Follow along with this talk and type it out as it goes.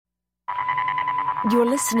You're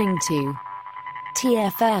listening to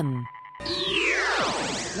TFM.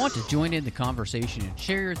 Want to join in the conversation and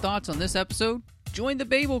share your thoughts on this episode? Join the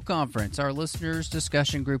Babel Conference, our listeners'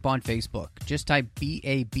 discussion group on Facebook. Just type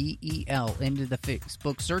BABEL into the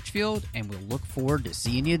Facebook search field, and we'll look forward to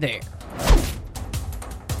seeing you there.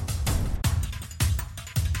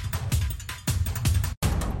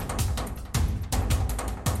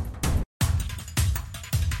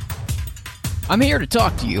 I'm here to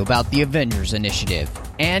talk to you about the Avengers Initiative,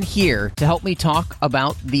 and here to help me talk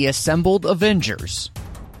about the assembled Avengers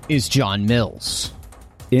is John Mills.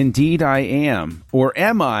 Indeed I am. Or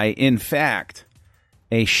am I, in fact,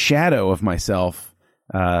 a shadow of myself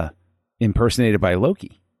impersonated by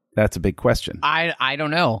Loki? That's a big question. I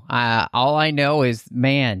don't know. All I know is,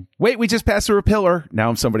 man. Wait, we just passed through a pillar. Now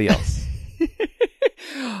I'm somebody else.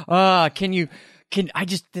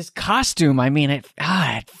 This costume, I mean,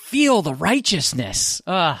 I feel the righteousness.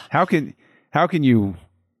 How can you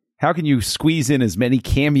squeeze in as many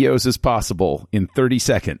cameos as possible in 30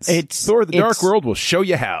 seconds? Thor: The Dark World will show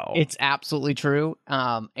you how. It's absolutely true.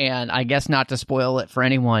 And I guess not to spoil it for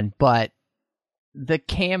anyone, but the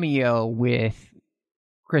cameo with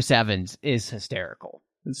Chris Evans is hysterical.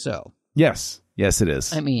 So Yes, it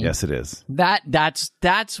is. I mean, yes, it is.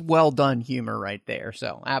 That's well done humor right there.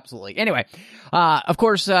 So absolutely. Anyway, of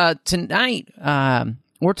course, tonight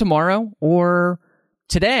or tomorrow or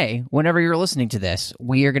today, whenever you're listening to this,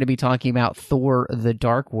 we are going to be talking about Thor: The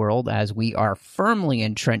Dark World, as we are firmly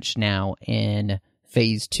entrenched now in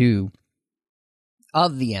Phase 2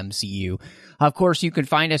 of the MCU. Of course, you can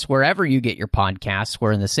find us wherever you get your podcasts.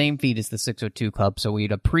 We're in the same feed as the 602 Club, so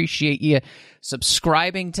we'd appreciate you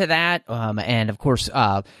subscribing to that. And of course,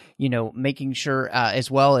 making sure as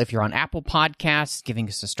well, if you're on Apple Podcasts, giving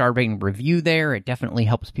us a star rating review there. It definitely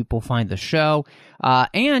helps people find the show.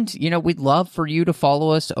 And we'd love for you to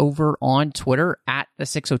follow us over on Twitter at the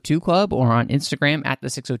 602 Club or on Instagram at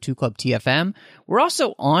the 602 Club TFM. We're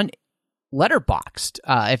also on Letterboxd.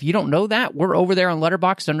 If you don't know that, we're over there on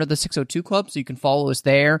Letterboxd under the 602 Club, so you can follow us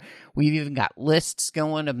there. We've even got lists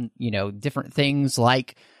going of, different things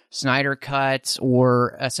like Snyder Cuts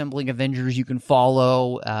or Assembling Avengers you can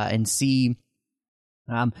follow and see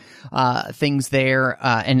things there.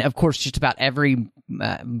 And of course, just about every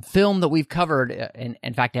film that we've covered,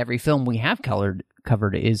 in fact, every film we have covered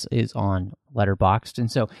is on Letterboxd.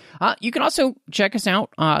 And so you can also check us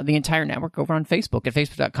out, the entire network, over on Facebook at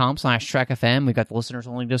facebook.com/TrekFM. We've got the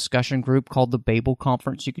listeners-only discussion group called the Babel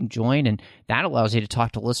Conference you can join, and that allows you to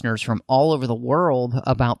talk to listeners from all over the world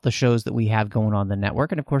about the shows that we have going on the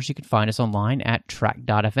network. And of course, you can find us online at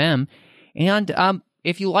Trek.fm. And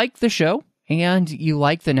if you like the show and you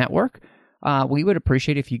like the network, we would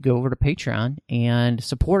appreciate if you go over to Patreon and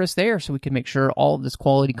support us there so we can make sure all of this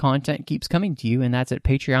quality content keeps coming to you, and that's at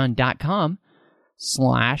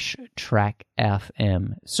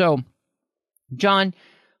patreon.com/TrekFM. So, John,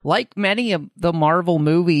 like many of the Marvel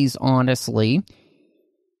movies, honestly,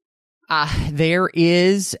 there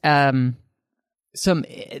is some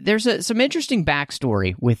interesting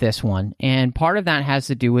backstory with this one, and part of that has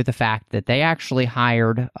to do with the fact that they actually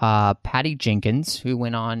hired Patty Jenkins, who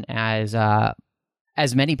went on, as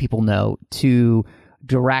many people know, to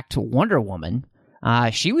direct Wonder Woman.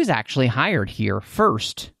 She was actually hired here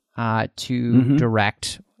first to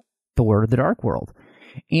direct Thor: The Dark World,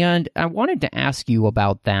 and I wanted to ask you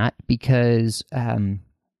about that because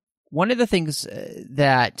one of the things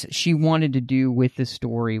that she wanted to do with the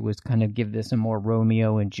story was kind of give this a more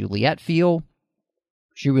Romeo and Juliet feel.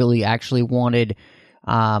 She really actually wanted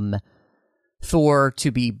Thor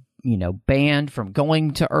to be, banned from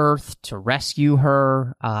going to Earth to rescue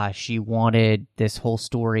her. She wanted this whole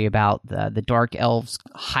story about the Dark Elves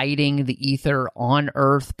hiding the ether on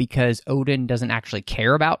Earth because Odin doesn't actually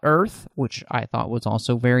care about Earth, which I thought was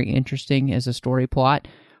also very interesting as a story plot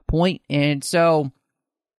point. And so,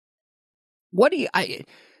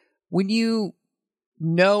 when you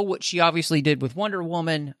know what she obviously did with Wonder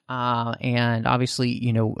Woman, and obviously,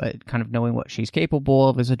 kind of knowing what she's capable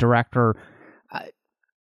of as a director,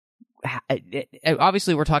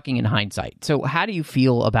 obviously we're talking in hindsight. So how do you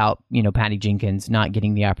feel about, Patty Jenkins not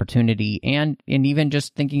getting the opportunity, and even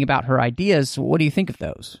just thinking about her ideas? What do you think of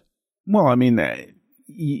those? Well, I mean,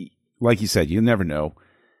 like you said, you never know.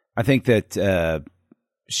 I think that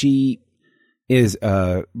she is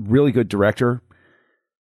a really good director.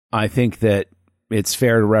 I think that it's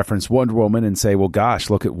fair to reference Wonder Woman and say, well, gosh,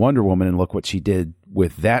 look at Wonder Woman and look what she did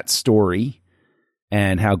with that story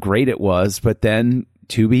and how great it was. But then,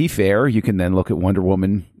 to be fair, you can then look at Wonder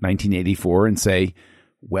Woman 1984 and say,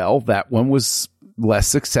 well, that one was less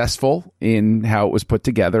successful in how it was put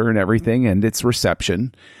together and everything and its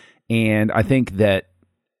reception. And I think that,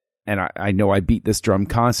 and I know I beat this drum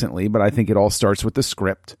constantly, but I think it all starts with the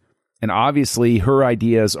script. And obviously her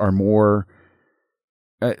ideas are more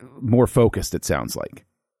focused, it sounds like.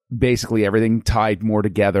 Basically everything tied more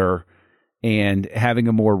together, and having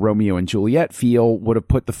a more Romeo and Juliet feel would have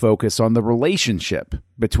put the focus on the relationship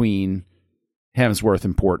between Hemsworth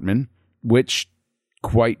and Portman, which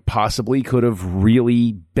quite possibly could have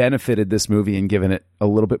really benefited this movie and given it a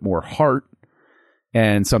little bit more heart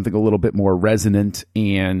and something a little bit more resonant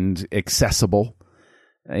and accessible,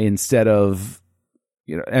 instead of,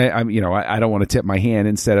 I don't want to tip my hand,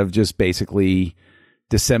 instead of just basically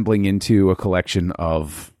dissembling into a collection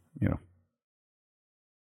of,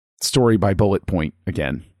 story by bullet point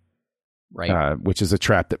again, right? Which is a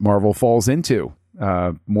trap that Marvel falls into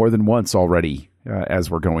more than once already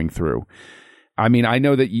as we're going through. I mean, I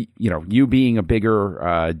know that you being a bigger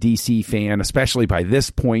DC fan, especially by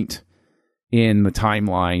this point in the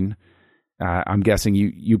timeline, I'm guessing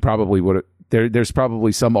you probably would have. There's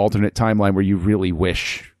probably some alternate timeline where you really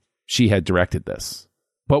wish she had directed this.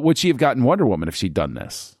 But would she have gotten Wonder Woman if she'd done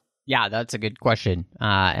this? Yeah, that's a good question.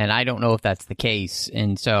 And I don't know if that's the case.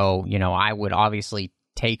 And so, I would obviously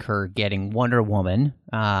take her getting Wonder Woman,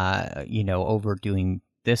 over doing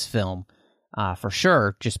this film for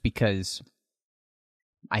sure, just because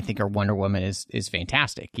I think her Wonder Woman is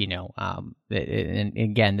fantastic, and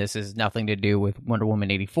again, this has nothing to do with Wonder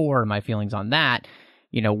Woman 84 and my feelings on that.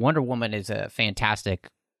 Wonder Woman is a fantastic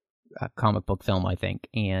comic book film, I think.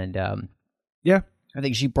 And yeah, I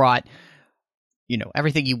think she brought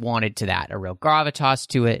everything you wanted to that, a real gravitas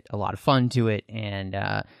to it, a lot of fun to it. And,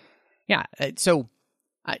 so,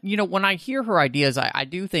 when I hear her ideas, I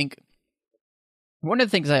do think one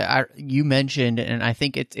of the things you mentioned, and I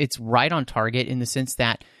think it's right on target in the sense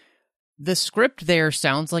that the script there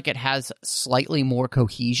sounds like it has slightly more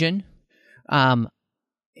cohesion. I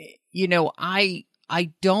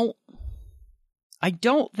don't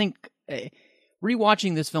think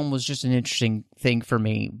rewatching this film was just an interesting thing for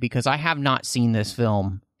me, because I have not seen this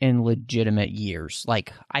film in legitimate years.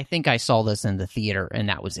 Like, I think I saw this in the theater and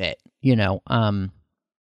that was it, and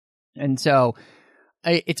so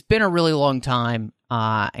it's been a really long time,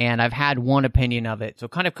 and I've had one opinion of it. So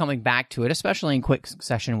kind of coming back to it, especially in quick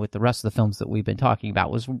succession with the rest of the films that we've been talking about,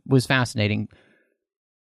 was fascinating.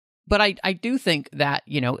 But I do think that,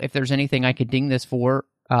 if there's anything I could ding this for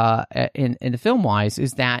in the film-wise,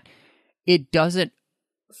 is that it doesn't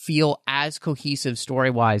feel as cohesive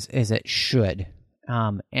story-wise as it should.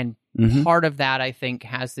 And part of that, I think,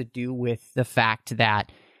 has to do with the fact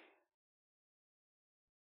that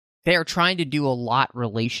they're trying to do a lot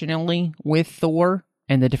relationally with Thor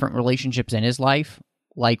and the different relationships in his life,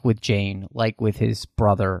 like with Jane, like with his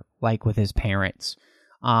brother, like with his parents.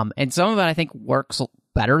 And some of it, I think, works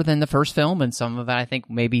better than the first film, and some of it, I think,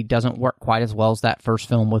 maybe doesn't work quite as well as that first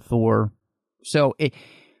film with Thor. So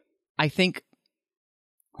I think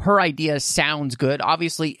her idea sounds good.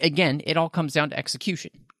 Obviously, again, it all comes down to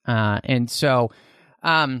execution. And so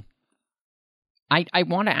I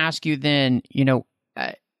want to ask you then,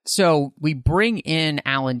 so we bring in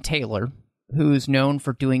Alan Taylor, who's known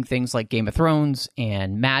for doing things like Game of Thrones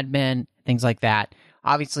and Mad Men, things like that.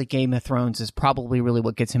 Obviously, Game of Thrones is probably really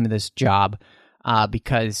what gets him this job,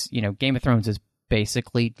 because, Game of Thrones is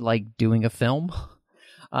basically like doing a film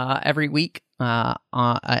every week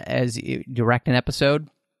as you direct an episode.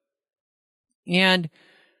 And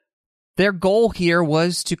their goal here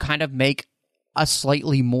was to kind of make a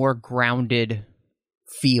slightly more grounded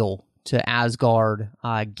feel to Asgard,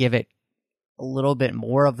 give it a little bit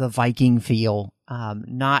more of the Viking feel,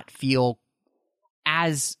 not feel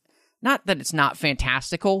as, not that it's not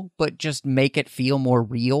fantastical, but just make it feel more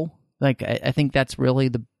real. Like, I think that's really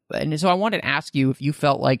and so I wanted to ask you if you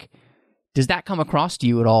felt like, does that come across to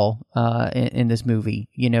you at all in this movie?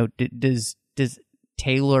 Does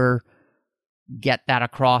Taylor get that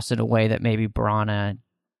across in a way that maybe Brana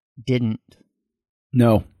didn't?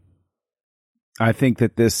 No. I think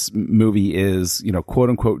that this movie is, quote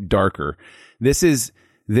unquote, darker. This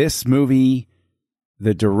movie,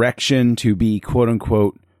 the direction to be, quote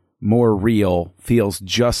unquote, more real feels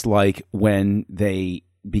just like when they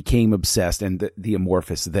became obsessed, and the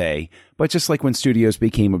amorphous they, but just like when studios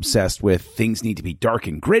became obsessed with things need to be dark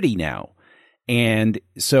and gritty now. And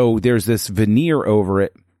so there's this veneer over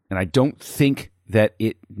it, and I don't think that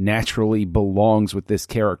it naturally belongs with this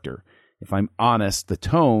character. If I'm honest, the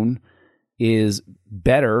tone is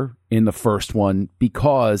better in the first one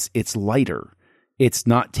because it's lighter. It's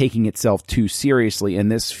not taking itself too seriously,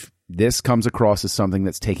 and this comes across as something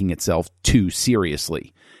that's taking itself too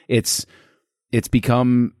seriously. It's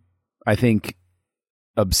become, I think,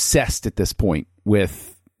 obsessed at this point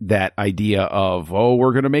with that idea of, oh,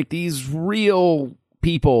 we're going to make these real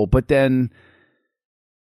people, but then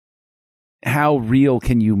how real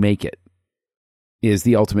can you make it is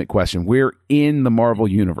the ultimate question. We're in the Marvel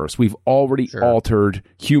universe. We've already altered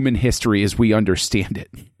human history as we understand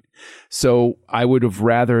it. So I would have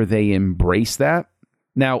rather they embrace that.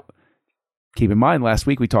 Now, keep in mind, last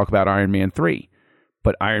week we talked about Iron Man 3,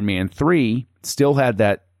 but Iron Man 3 still had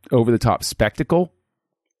that over-the-top spectacle,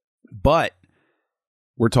 but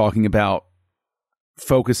we're talking about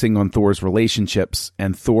focusing on Thor's relationships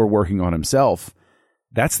and Thor working on himself.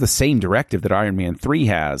 That's the same directive that Iron Man 3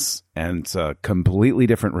 has, and it's a completely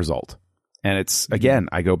different result. And it's, again,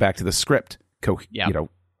 I go back to the script,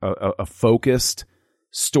 a focused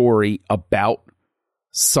story about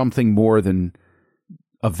something more than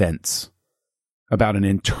events, about an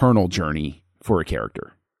internal journey for a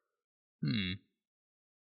character.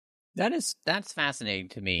 That's fascinating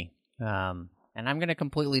to me. And I'm going to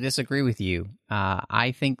completely disagree with you.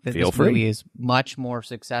 I think that this movie is much more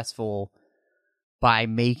successful by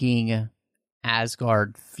making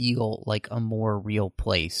Asgard feel like a more real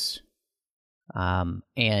place.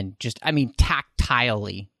 And just, I mean,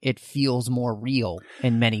 tactilely, it feels more real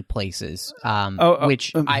in many places.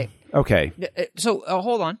 Okay. So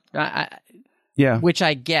hold on. Which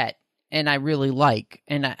I get and I really like.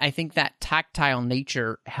 And I think that tactile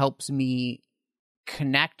nature helps me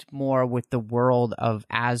connect more with the world of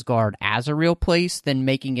Asgard as a real place than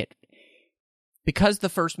making it, because the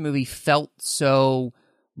first movie felt so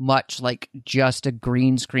much like just a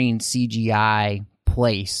green screen CGI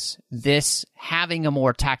place. This having a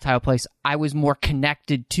more tactile place, I was more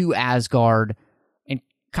connected to Asgard and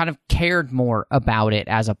kind of cared more about it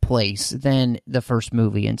as a place than the first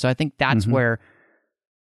movie. And so I think that's where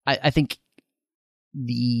I think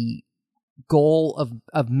the goal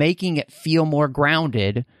of making it feel more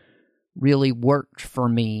grounded really worked for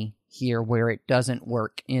me here, where it doesn't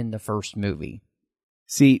work in the first movie.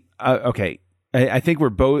 See, okay, I think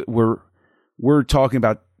we're talking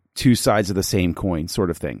about two sides of the same coin, sort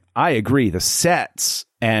of thing. I agree. The sets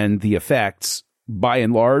and the effects, by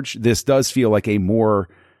and large, this does feel like a more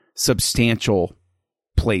substantial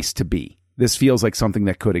place to be. This feels like something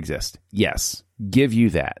that could exist. Yes, give you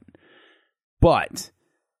that. But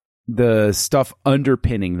the stuff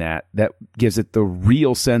underpinning that gives it the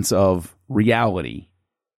real sense of reality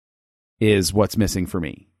is what's missing for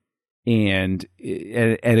me. And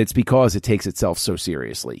it's because it takes itself so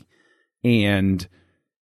seriously. And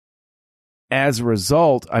as a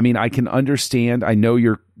result, I mean, I can understand, I know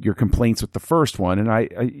your complaints with the first one, and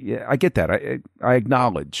I get that. I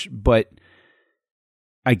acknowledge, but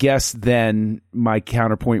I guess then my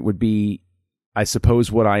counterpoint would be, I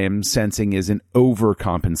suppose what I am sensing is an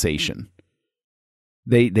overcompensation.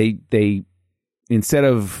 They instead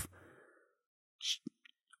of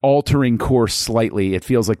altering course slightly, it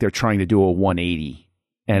feels like they're trying to do a 180,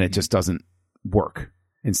 and it just doesn't work.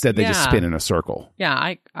 Instead, they just spin in a circle. Yeah,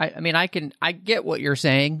 I mean, I get what you're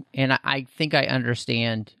saying, and I think I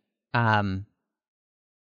understand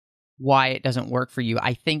why it doesn't work for you.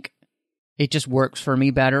 I think it just works for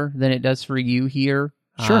me better than it does for you here.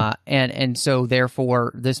 Sure. And so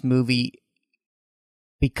therefore this movie,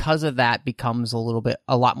 because of that, becomes a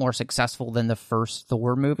lot more successful than the first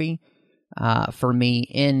Thor movie. For me,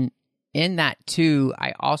 in that too,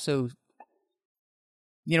 I also,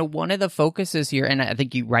 one of the focuses here, and I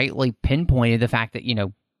think you rightly pinpointed the fact that,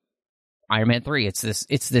 Iron Man 3, it's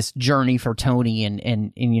this journey for Tony,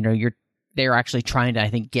 and they're actually trying to, I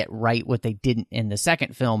think, get right what they didn't in the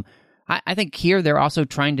second film. I think here they're also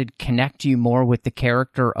trying to connect you more with the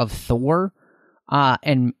character of Thor,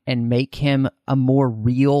 and make him a more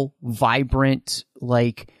real, vibrant,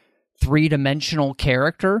 like 3-dimensional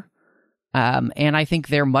character. And I think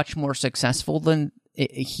they're much more successful than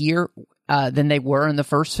they were in the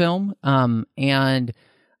first film. And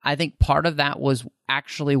I think part of that was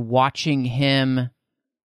actually watching him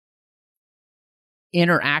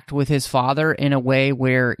interact with his father in a way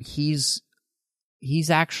where he's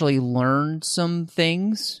actually learned some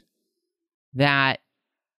things that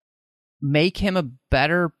make him a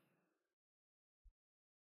better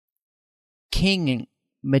king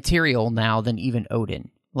material now than even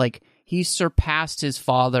Odin. Like, he's surpassed his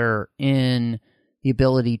father in the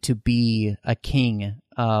ability to be a king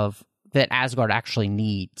that Asgard actually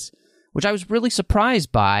needs, which I was really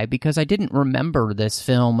surprised by, because I didn't remember this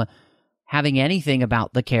film having anything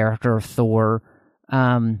about the character of Thor.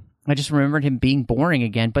 I just remembered him being boring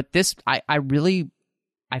again. But this, I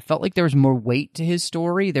felt like there was more weight to his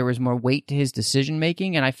story. There was more weight to his decision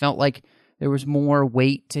making, and I felt like there was more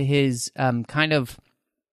weight to his kind of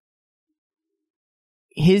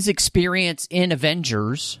his experience in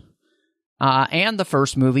Avengers and the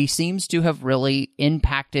first movie seems to have really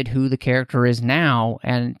impacted who the character is now.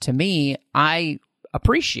 And to me, I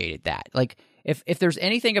appreciated that. Like, if there's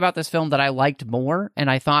anything about this film that I liked more and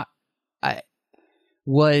I thought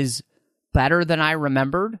was better than I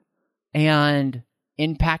remembered and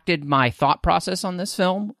impacted my thought process on this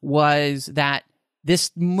film, was that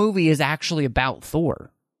this movie is actually about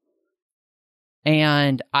Thor.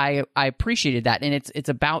 And I appreciated that. And it's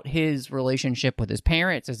about his relationship with his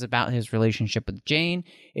parents. It's about his relationship with Jane.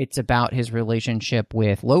 It's about his relationship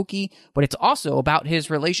with Loki. But it's also about his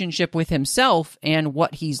relationship with himself and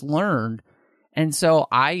what he's learned. And so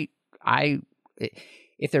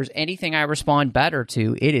if there's anything I respond better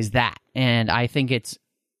to, it is that. And I think it's,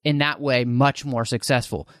 in that way, much more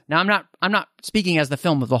successful. Now, I'm not speaking as the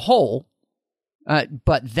film as a whole,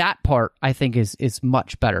 but that part, I think, is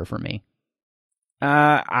much better for me.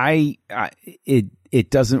 It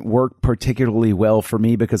doesn't work particularly well for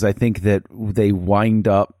me because I think that they wind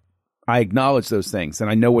up. I acknowledge those things, and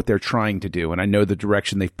I know what they're trying to do, and I know the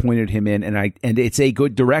direction they've pointed him in, and it's a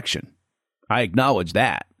good direction. I acknowledge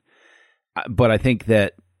that, but I think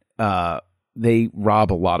that they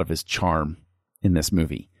rob a lot of his charm in this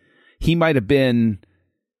movie. He might have been,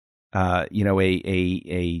 a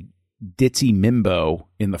ditzy Mimbo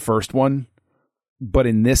in the first one. But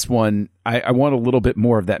in this one, I want a little bit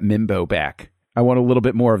more of that Mimbo back. I want a little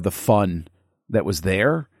bit more of the fun that was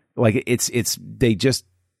there. Like they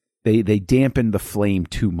dampened the flame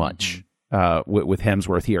too much with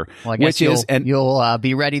Hemsworth here. Well, I guess you'll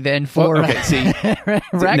be ready then for okay. See,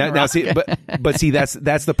 now see, but see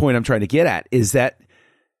that's the point I'm trying to get at, is that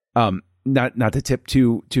not to tip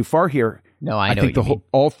too far here. No, I know think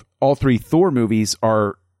all three Thor movies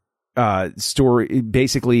are. Story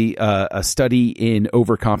basically a study in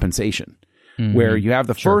overcompensation, where you have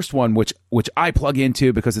the first one, which I plug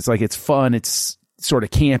into because it's like, it's fun, it's sort of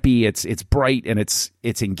campy, it's bright, and it's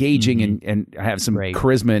engaging, and I have some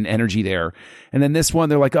charisma and energy there. And then this one,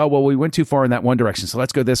 they're like, oh well, we went too far in that one direction, so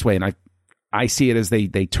let's go this way. And I see it as they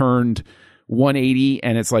turned 180,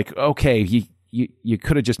 and it's like, okay, you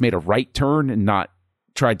could have just made a right turn and not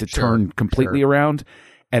tried to turn completely around.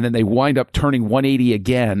 And then they wind up turning 180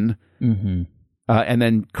 again, and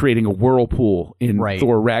then creating a whirlpool in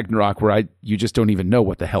Thor Ragnarok, where you just don't even know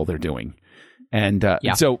what the hell they're doing. And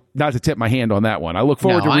so, not to tip my hand on that one, I look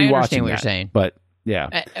forward to rewatching I understand what you're saying. But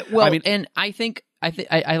yeah, and I think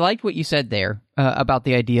I liked what you said there about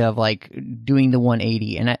the idea of like doing the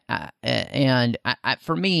 180, and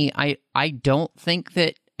for me, I don't think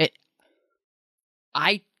that it.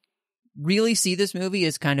 I really see this movie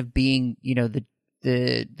as kind of being,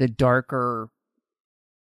 the darker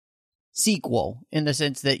sequel, in the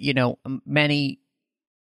sense that, many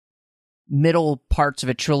middle parts of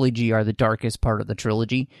a trilogy are the darkest part of the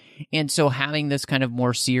trilogy. And so having this kind of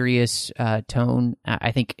more serious tone,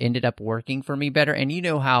 I think ended up working for me better. And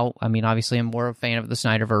how, obviously I'm more of a fan of the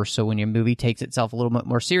Snyderverse, so when your movie takes itself a little bit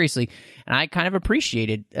more seriously, and I kind of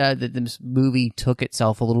appreciated that this movie took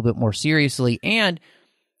itself a little bit more seriously, and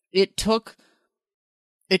it took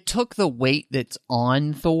the weight that's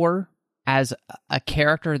on Thor as a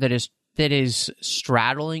character that is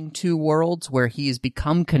straddling two worlds, where he has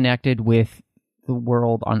become connected with the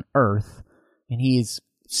world on Earth, and he is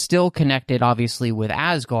still connected, obviously, with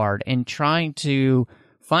Asgard, and trying to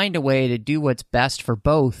find a way to do what's best for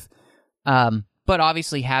both. But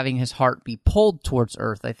obviously having his heart be pulled towards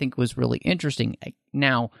Earth, I think, was really interesting.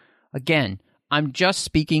 Now, again, I'm just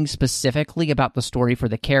speaking specifically about the story for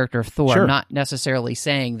the character of Thor. Sure. I'm not necessarily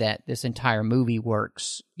saying that this entire movie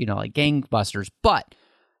works, like gangbusters, but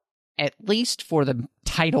at least for the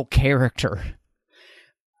title character,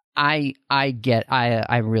 I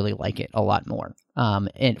really like it a lot more.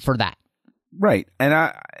 And for that. Right.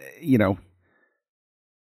 And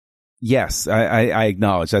yes, I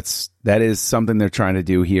acknowledge that is something they're trying to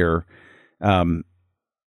do here. But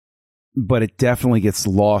it definitely gets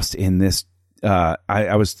lost in this.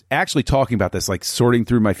 I was actually talking about this, like sorting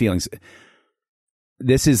through my feelings.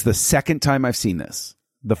 This is the second time I've seen this.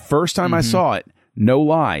 The first time I saw it, no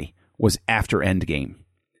lie, was after Endgame,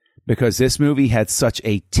 because this movie had such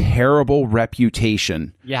a terrible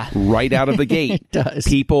reputation right out of the gate. It does.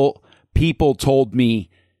 People told me,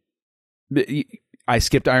 I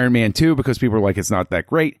skipped Iron Man 2 because people were like, it's not that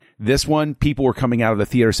great. This one, people were coming out of the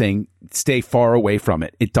theater saying, stay far away from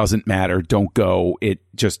it. It doesn't matter. Don't go.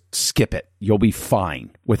 Just skip it. You'll be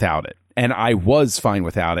fine without it. And I was fine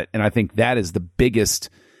without it. And I think that is the biggest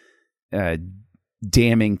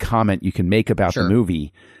damning comment you can make about the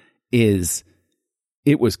movie, is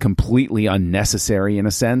it was completely unnecessary in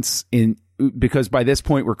a sense. because by this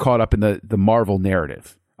point we're caught up in the Marvel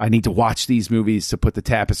narrative. I need to watch these movies to put the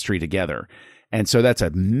tapestry together. And so that's a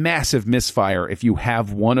massive misfire if you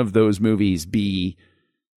have one of those movies be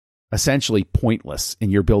essentially pointless in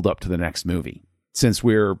your build up to the next movie, since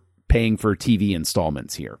we're paying for TV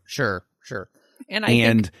installments here. Sure.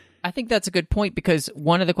 And I think that's a good point, because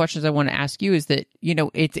one of the questions I want to ask you is that,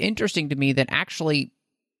 it's interesting to me that actually,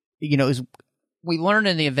 is we learned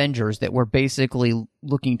in the Avengers that we're basically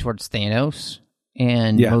looking towards Thanos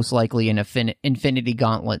and most likely an Infinity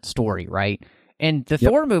Gauntlet story, right? And the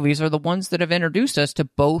Thor movies are the ones that have introduced us to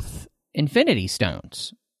both Infinity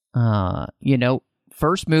Stones.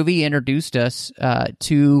 First movie introduced us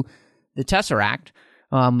to the Tesseract,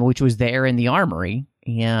 which was there in the armory.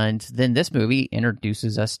 And then this movie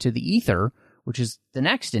introduces us to the Ether, which is the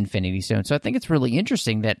next Infinity Stone. So I think it's really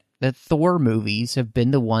interesting that the Thor movies have been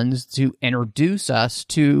the ones to introduce us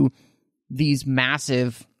to these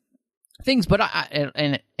massive things. But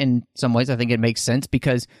in some ways, I think it makes sense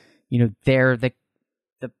because, they're the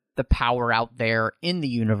power out there in the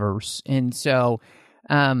universe. And so,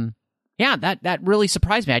 that really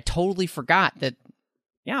surprised me. I totally forgot that,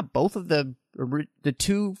 both of the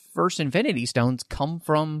two first Infinity Stones come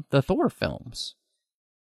from the Thor films.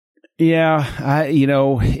 Yeah,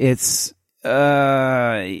 it's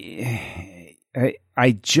I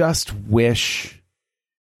just wish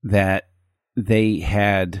that they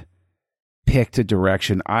had picked a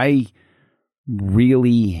direction. I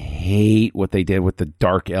really hate what they did with the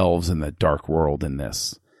Dark Elves and the Dark World in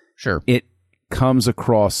this. Sure. It comes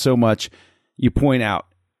across so much. You point out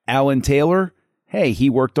Alan Taylor, hey, he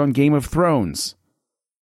worked on Game of Thrones.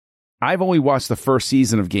 I've only watched the first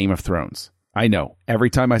season of Game of Thrones. I know. Every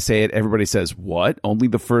time I say it, everybody says, what? Only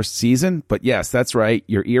the first season? But yes, that's right.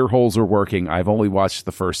 Your ear holes are working. I've only watched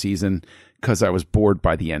the first season because I was bored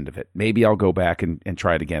by the end of it. Maybe I'll go back and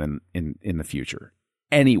try it again in the future.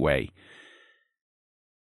 Anyway,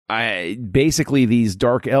 basically these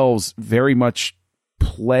Dark Elves very much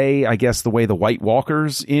play, I guess, the way the White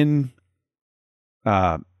Walkers in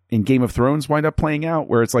Game of Thrones wind up playing out,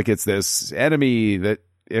 where it's like it's this enemy that,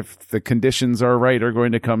 if the conditions are right, are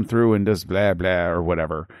going to come through and does blah, blah, or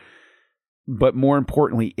whatever. But more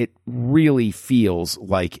importantly, it really feels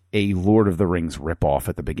like a Lord of the Rings ripoff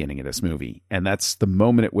at the beginning of this movie. And that's the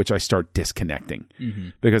moment at which I start disconnecting. Mm-hmm.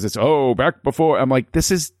 Because it's, back before. I'm like,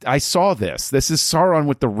 I saw this. This is Sauron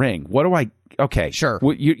with the ring. What do I... Okay. Sure.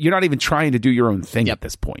 Well, you're not even trying to do your own thing at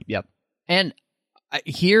this point. Yep. And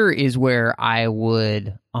here is where I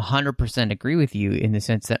would 100% agree with you, in the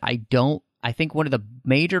sense that I think one of the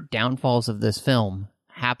major downfalls of this film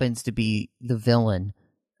happens to be the villain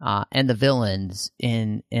and the villains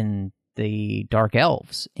in the Dark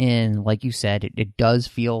Elves. And like you said, it does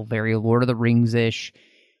feel very Lord of the Rings-ish.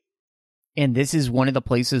 And this is one of the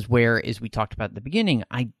places where, as we talked about at the beginning,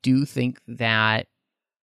 I do think that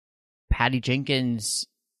Patty Jenkins'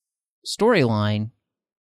 storyline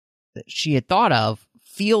that she had thought of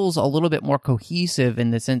feels a little bit more cohesive,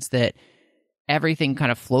 in the sense that everything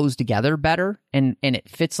kind of flows together better, and it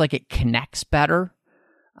fits, like it connects better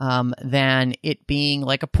than it being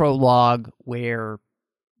like a prologue where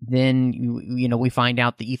then we find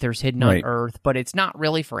out the ether's hidden on Earth, but it's not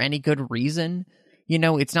really for any good reason.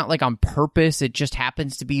 It's not like on purpose. It just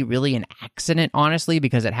happens to be really an accident, honestly,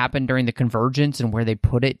 because it happened during the convergence, and where they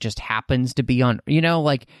put it just happens to be on,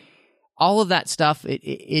 like all of that stuff.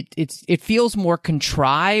 It feels more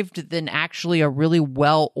contrived than actually a really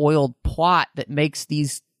well-oiled plot that makes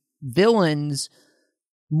these villains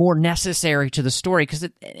more necessary to the story. Because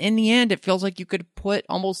in the end, it feels like you could put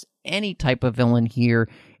almost any type of villain here,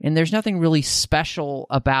 and there's nothing really special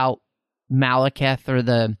about Malekith or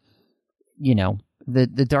the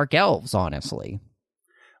Dark Elves, honestly.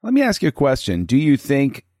 Let me ask you a question. Do you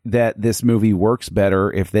think that this movie works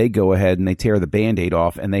better if they go ahead and they tear the Band-Aid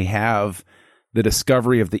off and they have the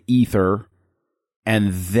discovery of the ether,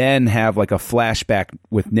 and then have like a flashback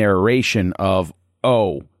with narration of,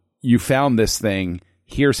 you found this thing,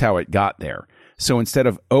 here's how it got there. So instead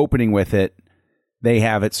of opening with it, they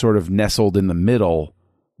have it sort of nestled in the middle,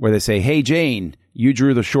 where they say, hey, Jane, you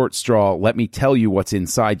drew the short straw, let me tell you what's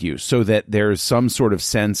inside you, so that there's some sort of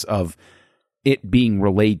sense of it being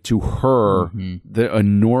relayed to her, the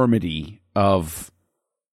enormity of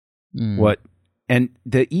what, and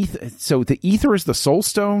the ether. So the ether is the soul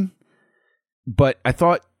stone, but I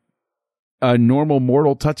thought a normal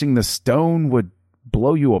mortal touching the stone would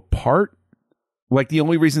blow you apart. Like, the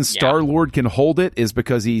only reason Star-Lord can hold it is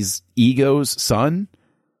because he's Ego's son.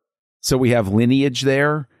 So we have lineage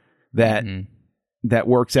there that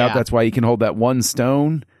works out. That's why he can hold that one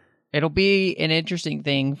stone. It'll be an interesting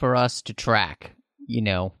thing for us to track,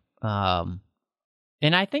 And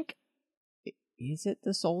I think, is it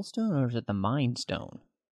the Soul Stone or is it the Mind Stone?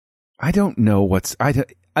 I don't know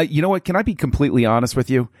you know what? Can I be completely honest with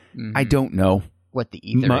you? Mm-hmm. I don't know what the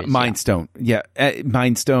ether is. Mind Stone. Yeah.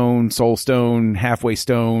 Mind Stone, Soul Stone, Halfway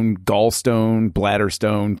Stone, Gallstone, Bladder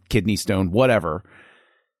Stone, Kidney Stone, whatever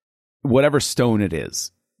stone it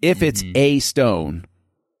is. If it's a stone,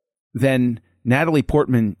 then Natalie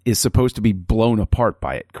Portman is supposed to be blown apart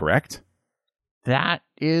by it, correct? That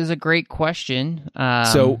is a great question.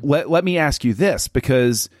 So let me ask you this,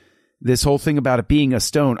 because this whole thing about it being a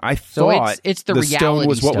stone, I thought it's the reality stone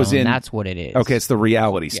was what was in. That's what it is. Okay, it's the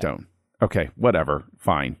reality stone. Okay, whatever,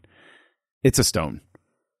 fine. It's a stone.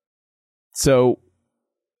 So,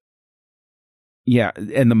 yeah,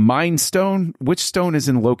 and the Mind Stone. Which stone is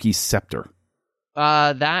in Loki's scepter?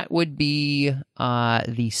 That would be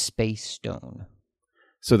the Space Stone.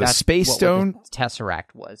 So that's Space Stone, the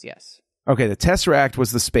Tesseract was, yes. Okay, the Tesseract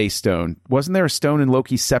was the Space Stone. Wasn't there a stone in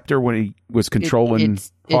Loki's scepter when he was controlling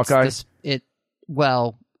Hawkeye? It's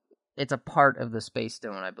a part of the Space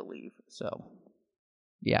Stone, I believe. So,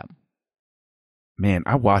 yeah. Man,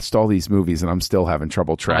 I watched all these movies and I'm still having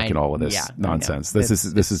trouble tracking all of this nonsense. This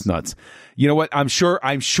is nuts. You know what? I'm sure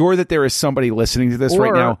that there is somebody listening to this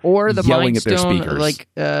right now or the yelling Mind at their Stone, speakers. Like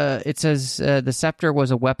it says, the scepter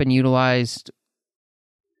was a weapon utilized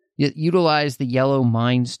the yellow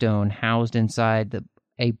Mind Stone housed inside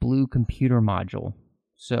a blue computer module.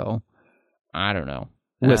 So, I don't know.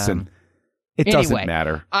 Listen, it doesn't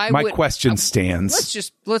matter. My question stands.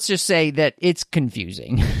 Let's just say that it's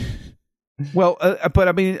confusing. Well, but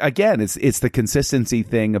I mean, again, it's the consistency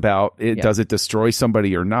thing about it. Yeah. Does it destroy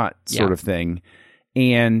somebody or not, sort of thing.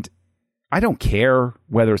 And I don't care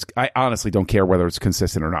I honestly don't care whether it's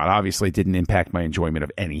consistent or not. Obviously, it didn't impact my enjoyment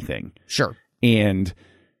of anything. Sure. And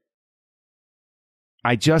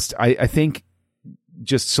I think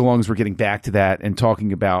just so long as we're getting back to that and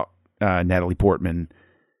talking about Natalie Portman,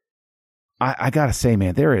 I gotta say,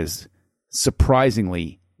 man, there is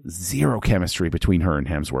surprisingly zero chemistry between her and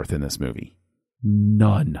Hemsworth in this movie.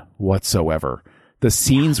 None whatsoever. The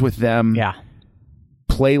scenes with them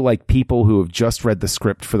play like people who have just read the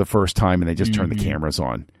script for the first time and they just turn the cameras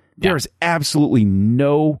on. There is absolutely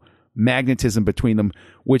no magnetism between them,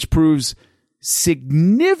 which proves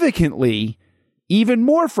significantly even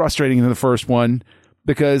more frustrating than the first one,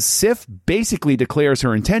 because Sif basically declares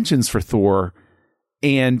her intentions for Thor,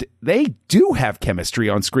 and they do have chemistry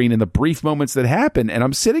on screen in the brief moments that happen. And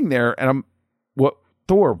I'm sitting there and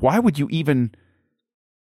Thor, why would you even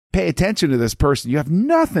pay attention to this person? You have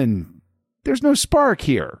nothing. There's no spark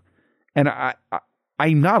here. And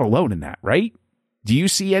I'm not alone in that, right? Do you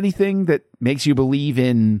see anything that makes you believe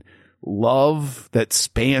in love that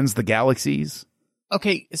spans the galaxies?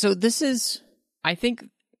 Okay, so I think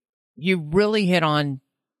you really hit on,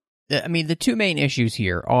 the two main issues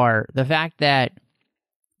here are the fact that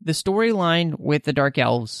the storyline with the Dark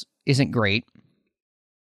Elves isn't great,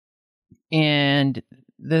 and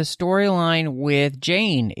the storyline with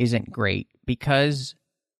Jane isn't great because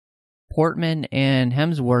Portman and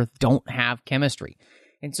Hemsworth don't have chemistry.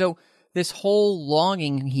 And so this whole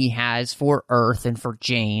longing he has for Earth and for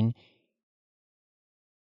Jane,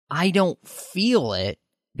 I don't feel it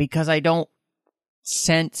because I don't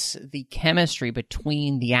sense the chemistry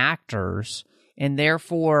between the actors, and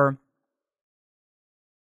therefore,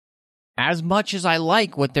 as much as I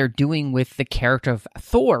like what they're doing with the character of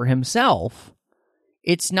Thor himself,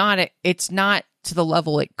 it's not to the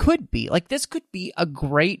level it could be. Like, this could be a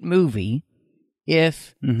great movie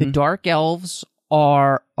if the Dark Elves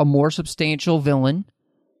are a more substantial villain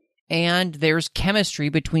and there's chemistry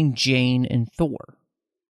between Jane and Thor.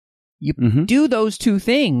 You do those two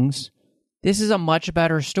things, this is a much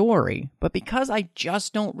better story. But because I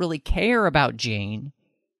just don't really care about Jane,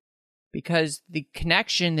 because the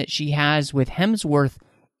connection that she has with Hemsworth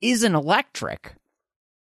isn't electric,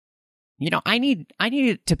 I need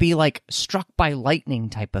it to be like struck by lightning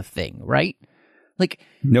type of thing, right? Like,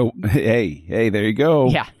 no, hey, there you go.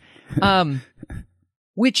 Yeah.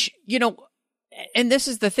 Which, and this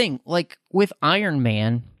is the thing, like with Iron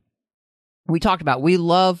Man, we talked about, we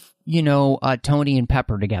love, Tony and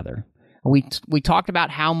Pepper together. We talked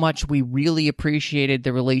about how much we really appreciated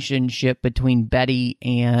the relationship between Betty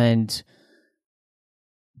and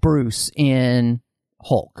Bruce in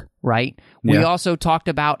Hulk, right? Yeah. We also talked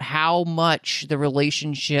about how much the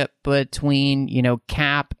relationship between,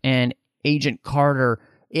 Cap and Agent Carter,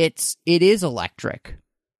 it is electric,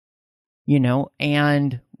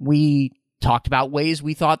 and we talked about ways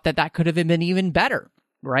we thought that could have been even better,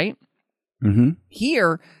 right?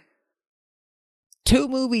 Here, 2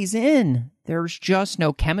 movies in, there's just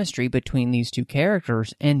no chemistry between these two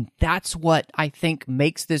characters, and that's what I think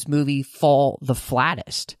makes this movie fall the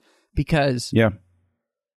flattest, because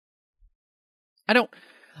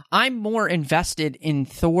I'm more invested in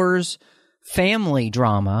Thor's family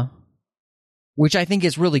drama, which I think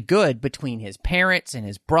is really good, between his parents and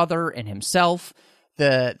his brother and himself.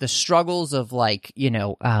 The struggles of, like,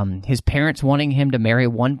 his parents wanting him to marry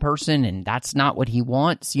one person, and that's not what he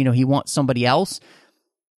wants. He wants somebody else.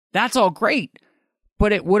 That's all great,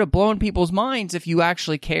 but it would have blown people's minds if you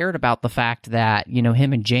actually cared about the fact that,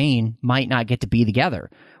 him and Jane might not get to be together.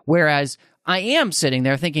 Whereas I am sitting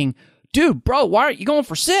there thinking, dude, bro, why aren't you going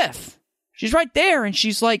for Sif? She's right there, and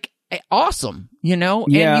she's like awesome, and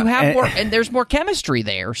you have more, and there's more chemistry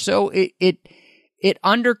there. So it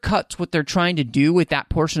undercuts what they're trying to do with that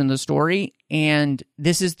portion of the story. And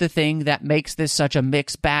this is the thing that makes this such a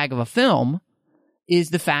mixed bag of a film, is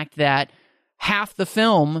the fact that half the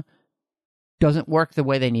film doesn't work the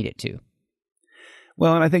way they need it to.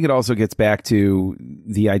 Well, and I think it also gets back to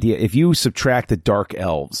the idea, if you subtract the dark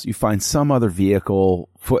elves, you find some other vehicle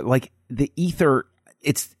for, like, the ether.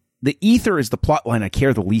 The ether is the plot line I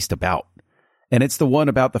care the least about. And it's the one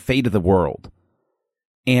about the fate of the world.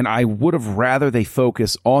 And I would have rather they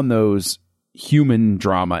focus on those human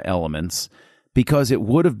drama elements, because it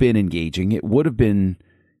would have been engaging, it would have been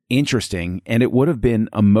interesting, and it would have been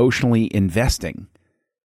emotionally investing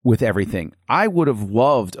with everything. I would have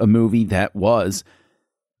loved a movie that was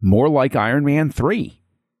more like Iron Man 3,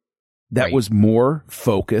 that was more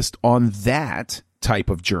focused on that type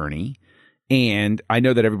of journey. And I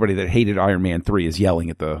know that everybody that hated Iron Man 3 is yelling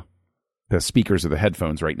at the speakers of the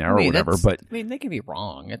headphones right now, or whatever. But they can be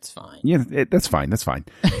wrong. It's fine. Yeah, that's fine. That's fine.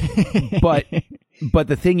 but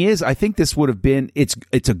the thing is, I think this would have been. It's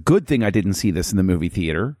a good thing I didn't see this in the movie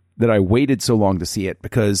theater, that I waited so long to see it,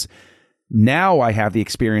 because now I have the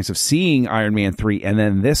experience of seeing Iron Man 3 and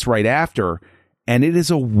then this right after, and it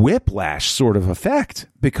is a whiplash sort of effect,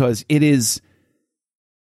 because it is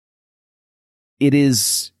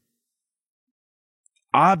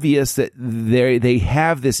obvious that they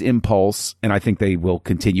have this impulse, and I think they will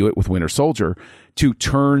continue it with Winter Soldier, to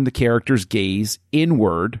turn the character's gaze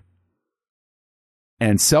inward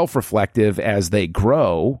and self-reflective as they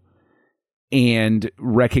grow and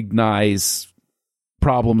recognize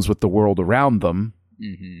problems with the world around them.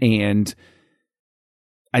 Mm-hmm. And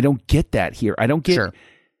I don't get that here. I don't get... Sure.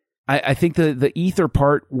 I think the ether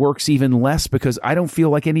part works even less, because I don't feel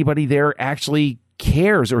like anybody there actually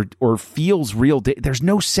cares or feels real. There's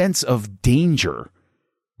no sense of danger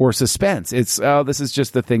or suspense. It's this is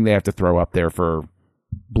just the thing they have to throw up there for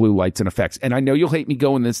blue lights and effects. And I know you'll hate me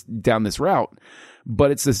going down this route,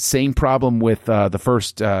 but it's the same problem with the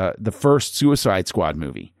first Suicide Squad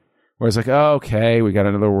movie, where it's like, oh, okay, we got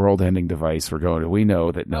another world-ending device. We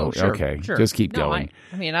know that. No, sure, okay, sure. Just keep going.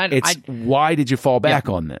 Why did you fall back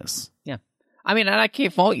on this? Yeah. I mean, I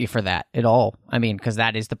can't fault you for that at all. I mean, because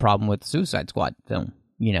that is the problem with the Suicide Squad film,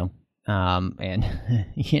 and,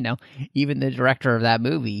 even the director of that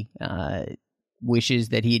movie wishes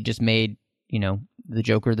that he had just made, the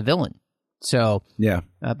Joker the villain. So, yeah,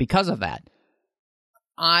 because of that,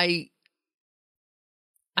 I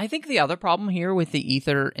think the other problem here with the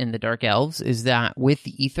ether and the dark elves is that with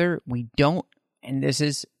the ether, we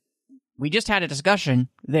just had a discussion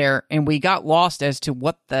there, and we got lost as to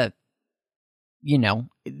what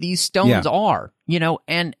these stones are,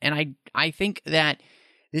 and I think that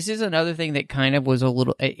this is another thing that kind of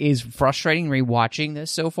is frustrating rewatching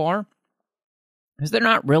this so far, because they're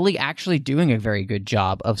not really actually doing a very good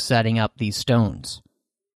job of setting up these stones,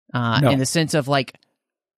 in the sense of, like,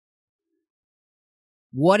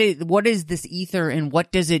 what is this ether and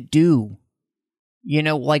what does it do?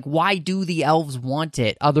 Like, why do the elves want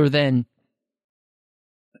it, other than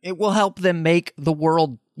it will help them make the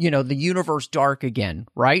world, the universe dark again,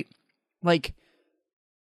 right? Like,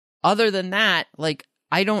 other than that, like,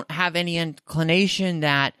 I don't have any inclination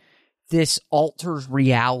that this alters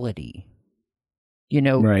reality.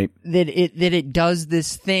 Right. That it does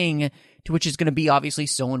this thing to which is going to be obviously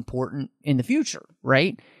so important in the future,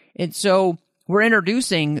 right? And so we're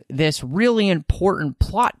introducing this really important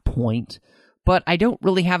plot point, but I don't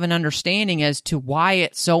really have an understanding as to why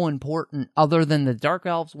it's so important, other than the dark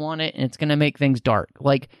elves want it and it's going to make things dark.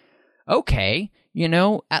 Like, okay,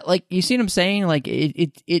 like, you see what I'm saying? Like,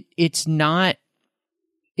 it's not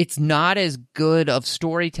as good of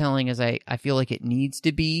storytelling as I feel like it needs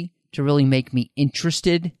to be to really make me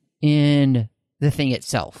interested in the thing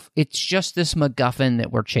itself. It's just this MacGuffin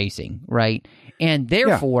that we're chasing, right? And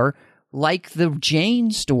therefore, like the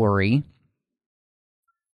Jane story,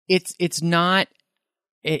 it's not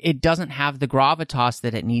it doesn't have the gravitas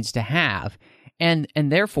that it needs to have. And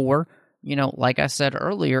therefore, like I said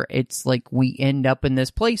earlier, it's like we end up in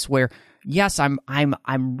this place where, yes,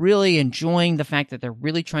 I'm really enjoying the fact that they're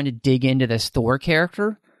really trying to dig into this Thor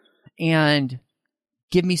character and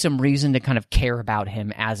give me some reason to kind of care about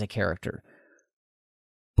him as a character.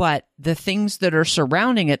 But the things that are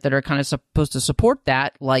surrounding it that are kind of supposed to support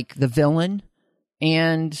that, like the villain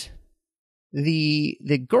and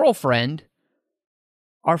the girlfriend,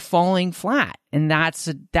 are falling flat, and that's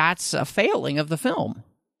a failing of the film.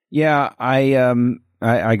 Yeah,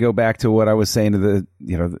 I go back to what I was saying to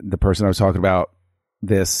the person I was talking about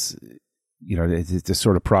this, this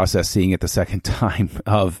sort of process, seeing it the second time,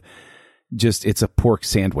 of just, it's a pork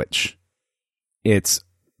sandwich. It's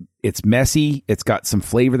messy. It's got some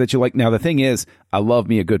flavor that you like. Now, the thing is, I love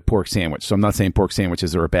me a good pork sandwich, so I'm not saying pork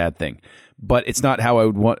sandwiches are a bad thing, but it's not how I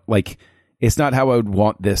would want, it's not how I would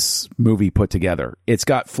want this movie put together. It's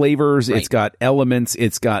got flavors, right. It's got elements,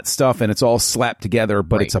 it's got stuff, and it's all slapped together,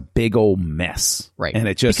 but It's a big old mess. Right. And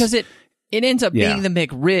it just... Because it ends up being the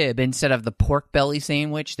McRib instead of the pork belly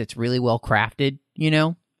sandwich that's really well crafted,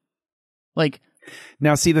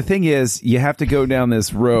 Now, see, the thing is, you have to go down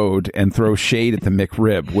this road and throw shade at the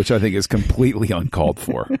McRib, which I think is completely uncalled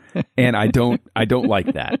for. And I don't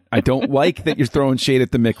like that. I don't like that you're throwing shade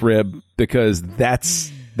at the McRib, because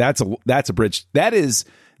that's a bridge.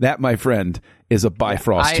 That, my friend, is a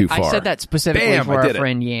Bifrost too far. I said that specifically Bam, for our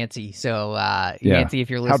friend Yancey. So, Yancey, if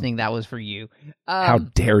you're listening, that was for you. How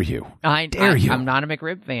dare you? I dare you? I'm not a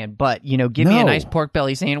McRib fan, but give me a nice pork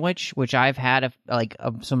belly sandwich, which I've had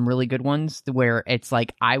some really good ones where it's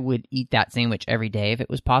like I would eat that sandwich every day if it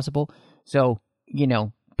was possible. So,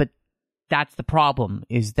 but that's the problem,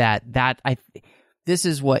 is that this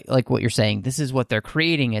is what you're saying. This is what they're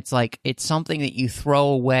creating. It's like it's something that you throw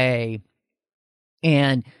away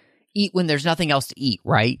and eat when there's nothing else to eat,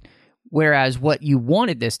 right? Whereas what you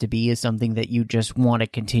wanted this to be is something that you just want to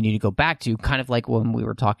continue to go back to, kind of like when we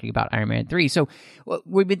were talking about Iron Man 3. So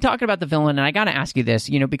we've been talking about the villain, and I got to ask you this,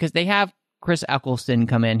 because they have Chris Eccleston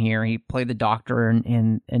come in here. He played the Doctor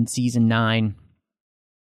in season 9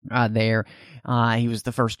 there. He was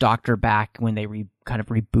the first Doctor back when they kind of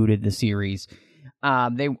rebooted the series.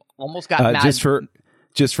 They almost got mad.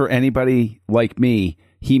 Just for anybody like me,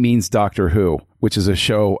 he means Doctor Who, which is a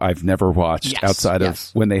show I've never watched outside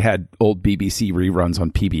of when they had old BBC reruns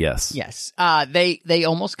on PBS. Yes. They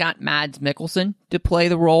almost got Mads Mikkelsen to play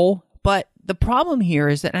the role, but the problem here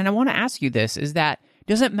is that, and I want to ask you this, is that it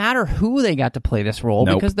doesn't matter who they got to play this role,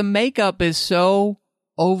 because the makeup is so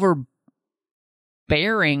overbearing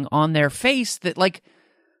on their face that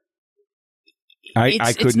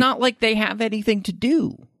it's not like they have anything to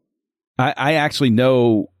do. I actually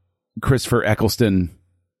know Christopher Eccleston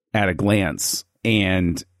at a glance,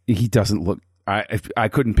 and he doesn't look... I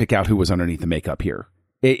couldn't pick out who was underneath the makeup here.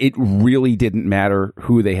 It really didn't matter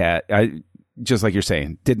who they had. Just like you're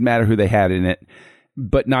saying, didn't matter who they had in it,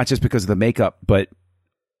 but not just because of the makeup, but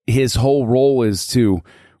his whole role is to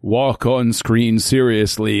walk on screen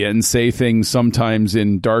seriously and say things sometimes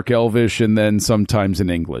in Dark Elvish and then sometimes in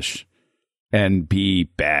English and be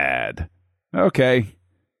bad. Okay.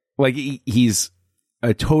 He's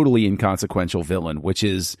a totally inconsequential villain, which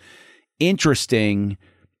is interesting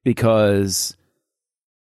because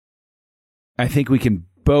I think we can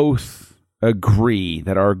both agree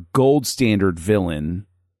that our gold standard villain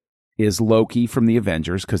is Loki from the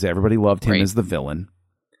Avengers, because everybody loved him as the villain.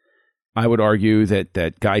 I would argue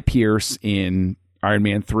that Guy Pearce in Iron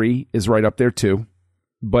Man 3 is right up there too,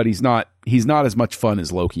 but he's not as much fun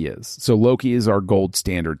as Loki is. So Loki is our gold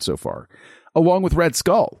standard so far, along with Red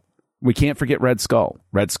Skull. We can't forget Red Skull.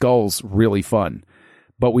 Red Skull's really fun,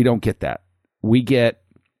 but we don't get that. We get,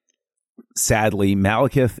 sadly,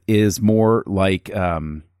 Malekith is more like,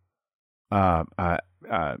 why I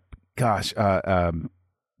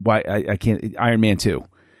can't, Iron Man 2.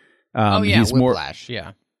 He's Whiplash,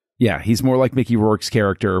 yeah. Yeah, he's more like Mickey Rourke's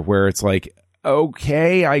character, where it's like,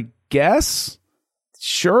 okay, I guess,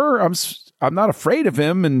 sure, I'm not afraid of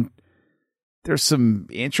him, and there's some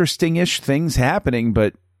interesting-ish things happening,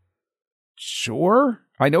 but sure,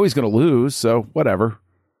 I know he's going to lose, so whatever.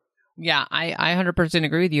 Yeah, I 100%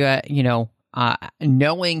 agree with you.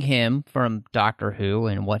 Knowing him from Doctor Who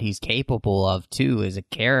and what he's capable of too as a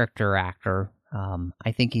character actor,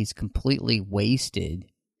 I think he's completely wasted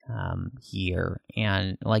here.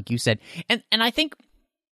 And like you said, and I think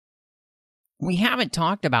we haven't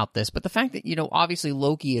talked about this, but the fact that obviously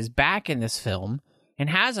Loki is back in this film and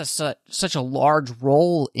has such a large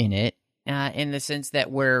role in it, in the sense that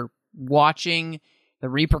we're watching the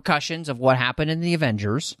repercussions of what happened in the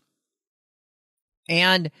Avengers.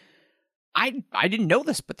 And I didn't know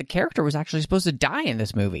this, but the character was actually supposed to die in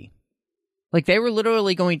this movie. Like, they were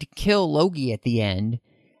literally going to kill Loki at the end,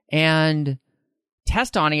 and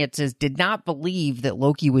test audiences did not believe that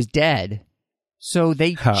Loki was dead. So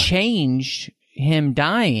they changed him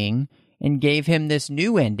dying and gave him this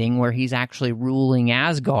new ending where he's actually ruling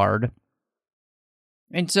Asgard.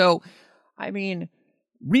 And so, I mean,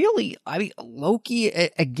 really, Loki,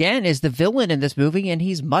 again, is the villain in this movie, and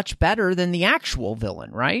he's much better than the actual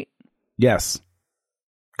villain, right? Yes.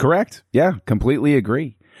 Correct. Yeah, completely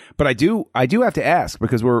agree. But I do have to ask,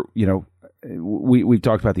 because we've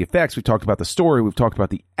talked about the effects, we've talked about the story, we've talked about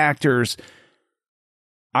the actors.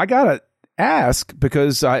 I gotta ask,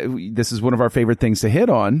 because this is one of our favorite things to hit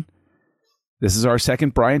on. This is our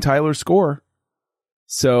second Brian Tyler score.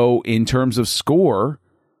 So in terms of score,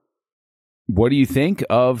 what do you think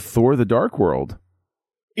of Thor: The Dark World?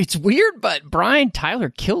 It's weird, but Brian Tyler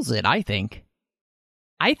kills it, I think.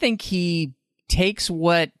 I think he takes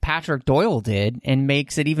what Patrick Doyle did and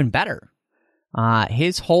makes it even better.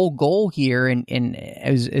 His whole goal here, and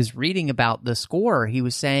is reading about the score, he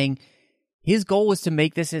was saying his goal was to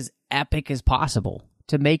make this as epic as possible,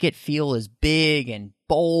 to make it feel as big and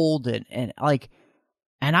bold and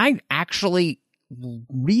I actually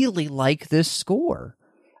really like this score.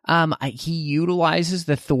 He utilizes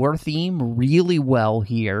the Thor theme really well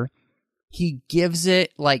here. He gives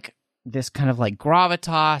it like this kind of like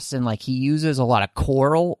gravitas, and like he uses a lot of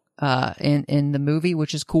choral in the movie,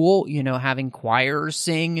 which is cool. Having choirs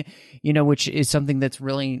sing, which is something that's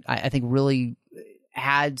really, I think, really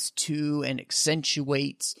adds to and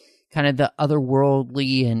accentuates kind of the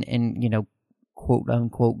otherworldly and quote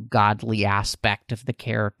unquote godly aspect of the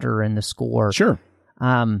character and the score. Sure.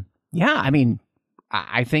 Yeah, I mean,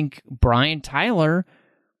 I think Brian Tyler,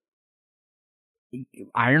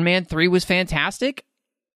 Iron Man 3 was fantastic.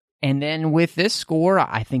 And then with this score,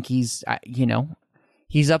 I think he's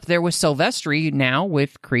up there with Silvestri now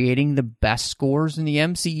with creating the best scores in the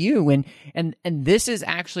MCU. And this is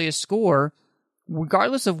actually a score,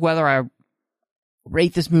 regardless of whether I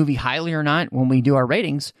rate this movie highly or not when we do our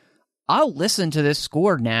ratings, I'll listen to this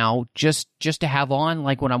score now just to have on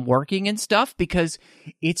like when I'm working and stuff, because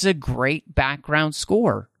it's a great background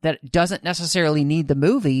score that doesn't necessarily need the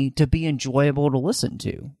movie to be enjoyable to listen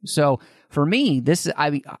to. So for me, this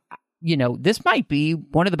might be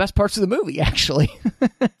one of the best parts of the movie, actually.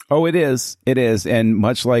 Oh, it is. It is. And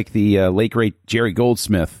much like the late, great Jerry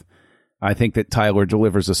Goldsmith, I think that Tyler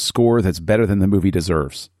delivers a score that's better than the movie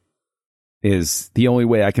deserves, is the only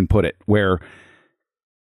way I can put it, where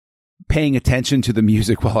paying attention to the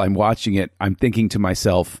music while I'm watching it, I'm thinking to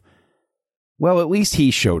myself, well, at least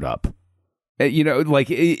he showed up. I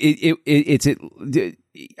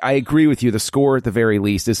agree with you. The score, at the very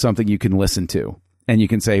least, is something you can listen to, and you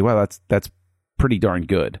can say, well, that's pretty darn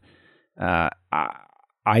good.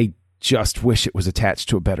 I just wish it was attached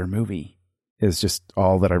to a better movie, is just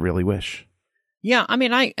all that I really wish. Yeah, I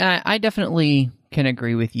mean, I definitely can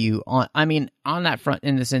agree with you on that front,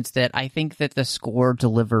 in the sense that I think that the score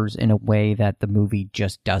delivers in a way that the movie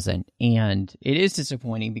just doesn't. And it is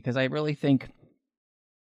disappointing, because I really think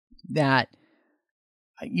that,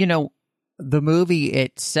 the movie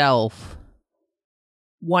itself,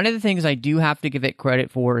 one of the things I do have to give it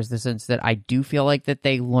credit for is the sense that I do feel like that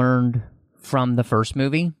they learned from the first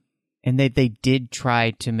movie, and that they did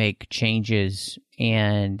try to make changes,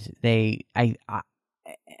 and I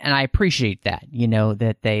appreciate that,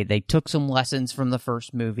 that they took some lessons from the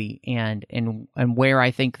first movie, and where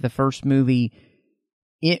I think the first movie,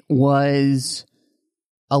 it was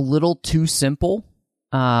a little too simple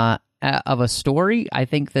of a story. I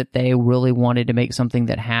think that they really wanted to make something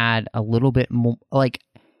that had a little bit more, like,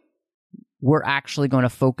 we're actually going to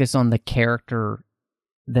focus on the character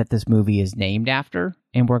that this movie is named after,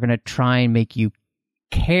 and we're going to try and make you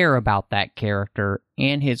care about that character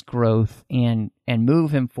and his growth and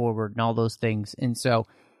move him forward and all those things. And so,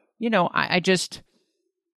 I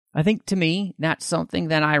think, to me, that's something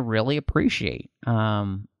that I really appreciate.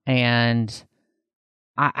 And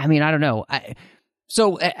I mean, I don't know.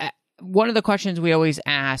 One of the questions we always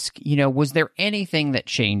ask, was there anything that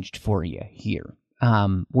changed for you here?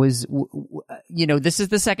 This is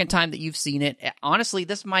the second time that you've seen it. Honestly,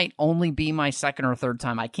 this might only be my second or third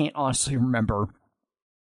time. I can't honestly remember.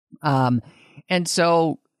 And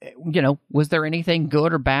so, was there anything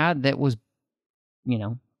good or bad that was,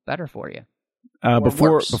 better for you?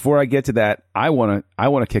 Before I get to that, I want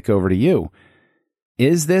to kick over to you.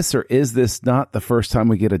 Is this or is this not the first time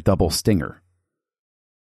we get a double stinger?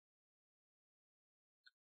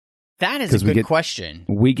 That is a good question.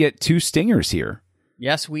 We get two stingers here.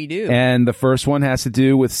 Yes, we do. And the first one has to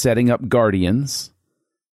do with setting up Guardians.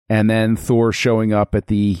 And then Thor showing up at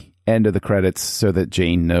the end of the credits so that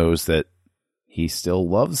Jane knows that he still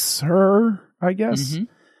loves her, I guess. Mm-hmm.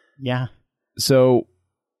 Yeah. So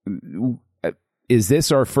is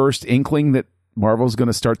this our first inkling that Marvel's going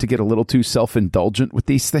to start to get a little too self-indulgent with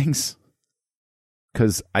these things?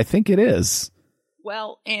 Because I think it is.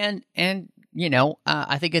 Well, and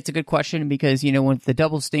I think it's a good question because, with the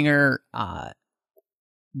double stinger,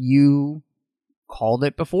 you called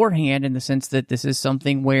it beforehand in the sense that this is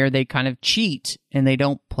something where they kind of cheat and they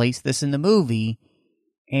don't place this in the movie,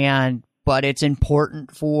 but it's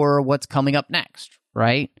important for what's coming up next,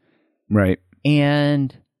 right? Right.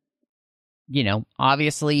 And,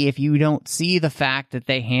 obviously if you don't see the fact that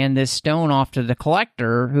they hand this stone off to the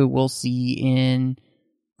Collector, who we'll see in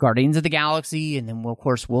Guardians of the Galaxy, and then, of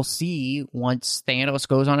course, we'll see once Thanos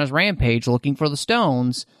goes on his rampage looking for the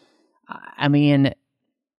stones. I mean,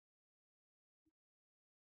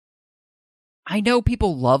 I know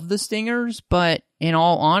people love the stingers, but in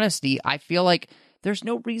all honesty, I feel like there's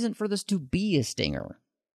no reason for this to be a stinger.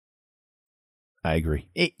 I agree.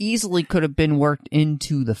 It easily could have been worked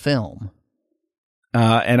into the film.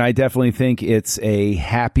 And I definitely think it's a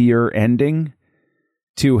happier ending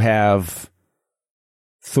to have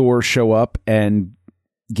Thor show up and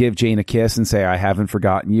give Jane a kiss and say, I haven't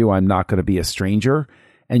forgotten you. I'm not going to be a stranger.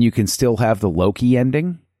 And you can still have the Loki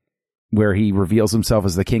ending where he reveals himself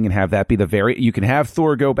as the king and have that be you can have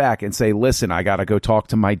Thor go back and say, listen, I got to go talk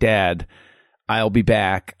to my dad. I'll be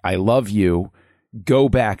back. I love you. Go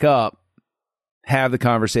back up, have the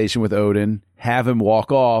conversation with Odin, have him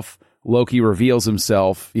walk off. Loki reveals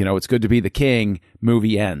himself. It's good to be the king.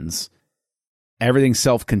 Movie ends. Everything's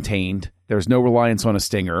self-contained. There's no reliance on a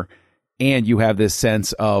stinger. And you have this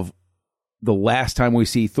sense of the last time we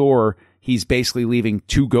see Thor, he's basically leaving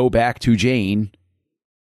to go back to Jane.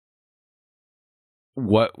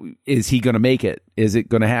 What is he going to make it? Is it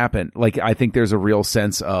going to happen? I think there's a real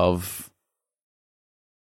sense of,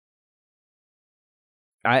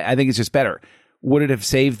 I think it's just better. Would it have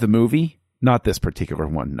saved the movie? Not this particular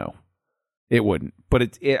one. No, it wouldn't.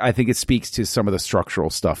 But I think it speaks to some of the structural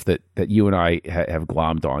stuff that you and I have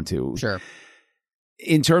glommed onto. Sure.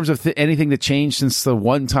 In terms of anything that changed since the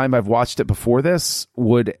one time I've watched it before this,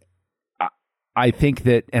 I think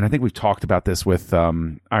that, and I think we've talked about this with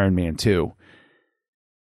Iron Man 2.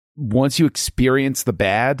 Once you experience the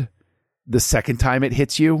bad, the second time it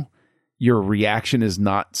hits you, your reaction is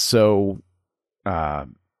not so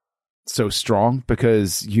strong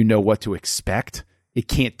because you know what to expect. It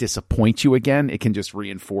can't disappoint you again. It can just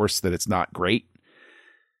reinforce that it's not great.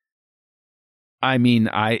 I mean,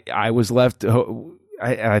 I was left.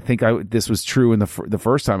 I think this was true in the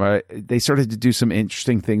first time. They started to do some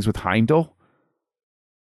interesting things with Heimdall,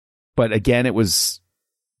 but again, it was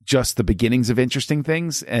just the beginnings of interesting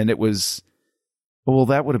things, and it was, well,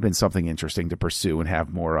 that would have been something interesting to pursue and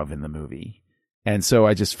have more of in the movie. And so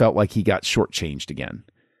I just felt like he got shortchanged again,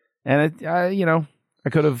 and I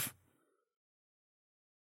could have.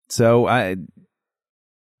 So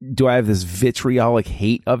do I have this vitriolic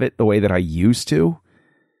hate of it the way that I used to?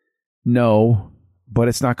 No, but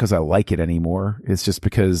it's not because I like it anymore. It's just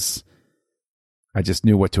because I just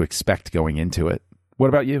knew what to expect going into it. What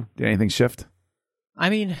about you? Did anything shift? I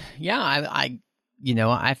mean, yeah,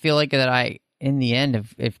 I feel like that I, in the end,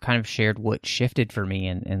 have kind of shared what shifted for me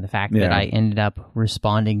and the fact that I ended up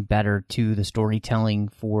responding better to the storytelling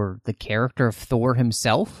for the character of Thor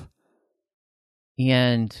himself.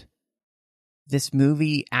 And this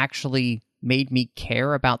movie actually made me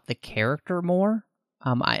care about the character more.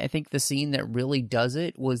 I think the scene that really does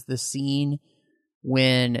it was the scene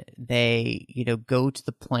when they, go to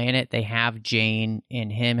the planet. They have Jane,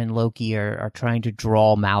 and him and Loki are trying to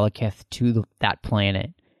draw Malekith to that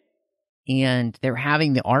planet. And they're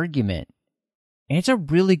having the argument. And it's a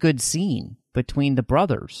really good scene between the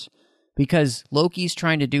brothers. Because Loki's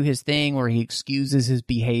trying to do his thing where he excuses his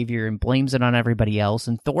behavior and blames it on everybody else.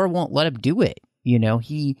 And Thor won't let him do it.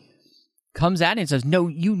 He comes at it and says, no,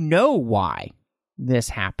 you know why this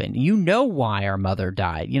happened. You know why our mother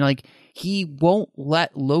died. He won't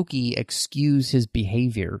let Loki excuse his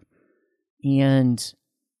behavior. And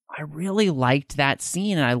I really liked that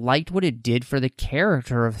scene. And I liked what it did for the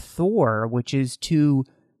character of Thor, which is to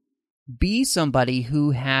be somebody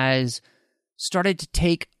who has started to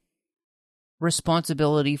take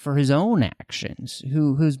responsibility for his own actions,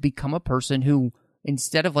 who's become a person who,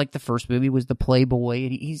 instead of like the first movie, was the playboy.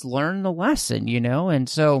 He's learned the lesson, and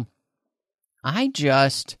so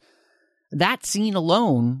that scene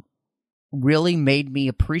alone really made me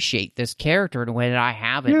appreciate this character in a way that I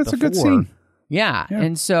haven't before. It's a good scene. Yeah.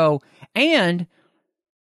 And so, and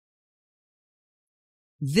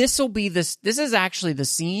this is actually the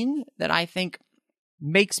scene that I think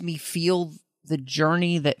makes me feel the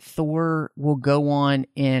journey that Thor will go on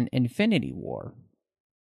in Infinity War.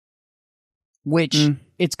 Which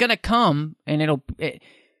it's going to come, and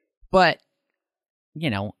but,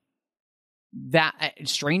 you know, that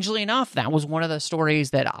strangely enough, that was one of the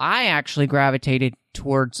stories that I actually gravitated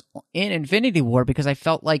towards in Infinity War, because I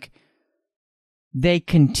felt like they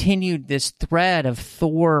continued this thread of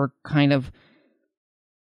Thor kind of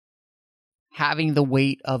having the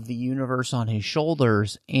weight of the universe on his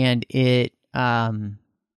shoulders, and it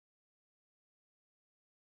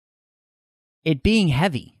being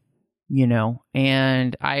heavy. You know,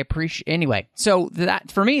 and I appreciate, anyway, so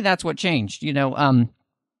that, for me, that's what changed, you know,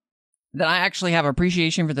 that I actually have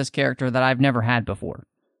appreciation for this character that I've never had before.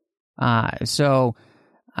 And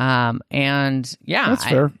yeah, that's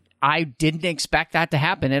fair. I didn't expect that to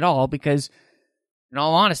happen at all, because in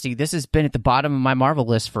all honesty, this has been at the bottom of my Marvel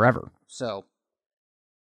list forever. So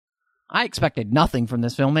I expected nothing from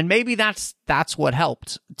this film, and maybe that's what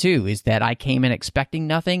helped too, is that I came in expecting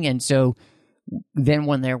nothing, and so then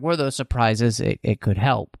when there were those surprises, it could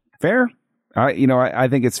help. Fair. I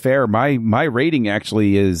think it's fair. My rating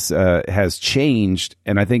actually has changed,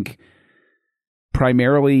 and I think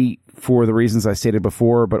primarily for the reasons I stated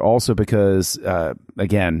before, but also because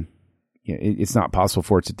again, it's not possible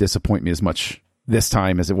for it to disappoint me as much this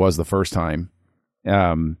time as it was the first time.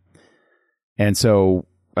 And so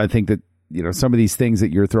I think that, you know, some of these things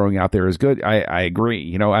that you're throwing out there is good. I agree.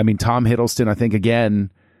 You know, I mean, Tom Hiddleston, I think,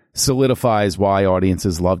 again, solidifies why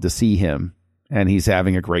audiences love to see him, and he's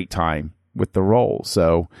having a great time with the role.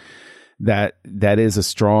 So that is a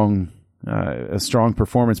strong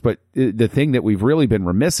performance. But the thing that we've really been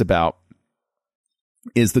remiss about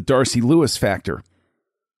is the Darcy Lewis factor.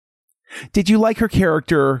 Did you like her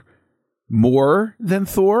character more than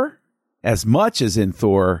Thor, as much as in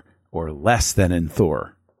Thor, or less than in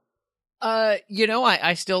Thor? You know,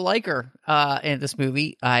 I still like her in this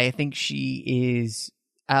movie. I think she is.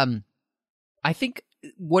 I think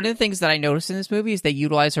one of the things that I noticed in this movie is they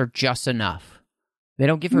utilize her just enough. They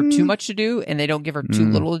don't give her too much to do, and they don't give her too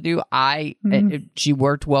little to do. She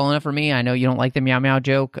worked well enough for me. I know you don't like the meow meow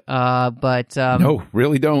joke, but no,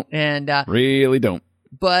 really don't, and really don't.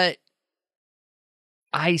 But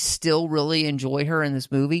I still really enjoy her in this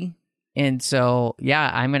movie, and so yeah,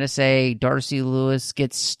 I'm gonna say Darcy Lewis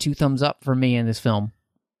gets 2 thumbs up for me in this film.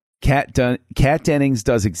 Kat Dennings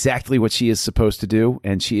does exactly what she is supposed to do,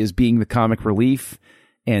 and she is being the comic relief,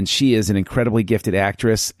 and she is an incredibly gifted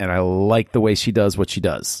actress, and I like the way she does what she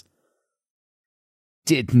does.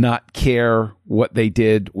 Did not care what they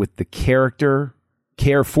did with the character,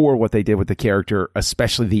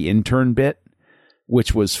 especially the intern bit,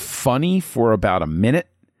 which was funny for about a minute,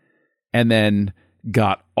 and then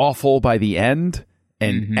got awful by the end,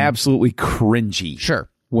 and absolutely cringy.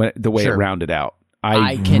 Sure. The way it rounded out.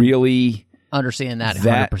 I can really understand that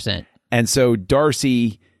 100%. And so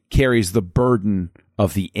Darcy carries the burden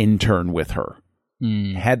of the intern with her.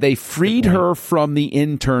 Had they freed her from the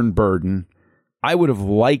intern burden, I would have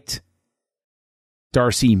liked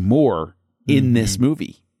Darcy more in this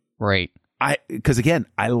movie. Right. Because again,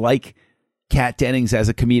 I like Kat Dennings as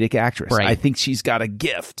a comedic actress. Right. I think she's got a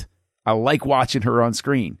gift. I like watching her on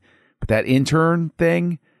screen. But that intern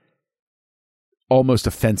thing, almost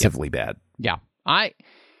offensively bad. Yeah. I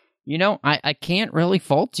can't really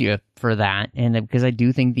fault you for that, and because I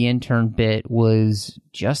do think the intern bit was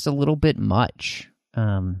just a little bit much.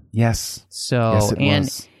 Yes. So,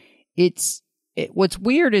 yes, it was. What's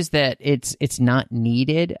weird is that it's not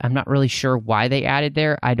needed. I'm not really sure why they added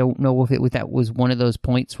there. I don't know if that was one of those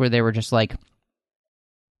points where they were just like,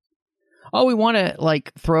 oh, we want to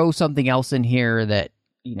like throw something else in here that,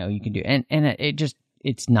 you know, you can do, and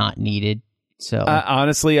it's not needed. So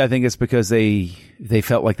honestly, I think it's because they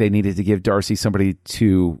felt like they needed to give Darcy somebody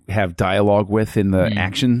to have dialogue with in the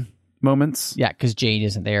action moments. Yeah, because Jade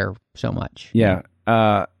isn't there so much. Yeah,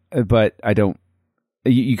 but I don't.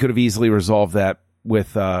 You could have easily resolved that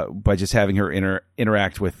with by just having her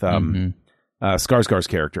interact with Skarsgård's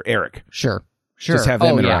character Eric. Sure. Just have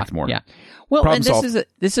them interact more. Yeah. Well, Problem and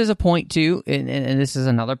this is a point too, and this is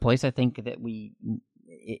another place I think that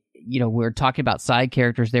we're talking about side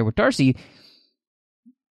characters there with Darcy.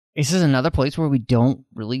 This is another place where we don't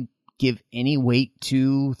really give any weight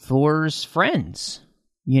to Thor's friends,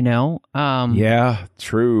 you know? Yeah,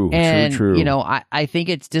 true. You know, I think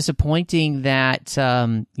it's disappointing that,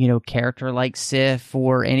 character like Sif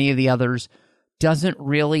or any of the others doesn't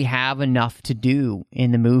really have enough to do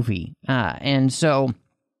in the movie. And so,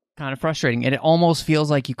 kind of frustrating. And it almost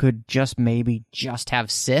feels like you could maybe just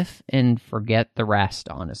have Sif and forget the rest,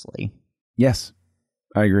 honestly. Yes.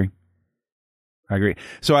 I agree.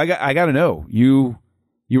 So I got to know, you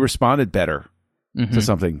responded better to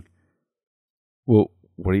something. Well,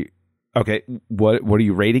 what are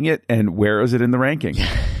you rating it, and where is it in the ranking?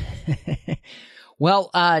 Well,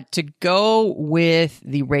 to go with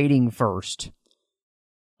the rating first,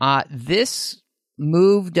 this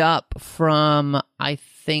moved up from, I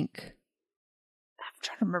think, I'm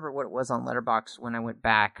trying to remember what it was on Letterboxd when I went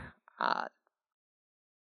back. I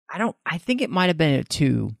think it might have been a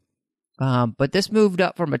 2. But this moved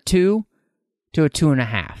up from a 2 to a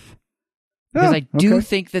 2.5. Because I do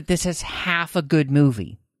think that this is half a good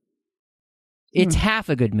movie. It's half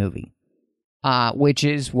a good movie. Which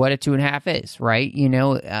is what a 2.5 is, right?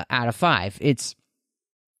 Out of 5.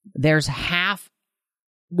 There's half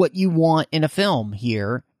what you want in a film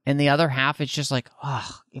here, and the other half is just like,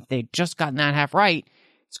 if they'd just gotten that half right,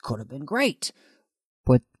 it could have been great.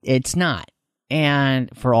 But it's not. And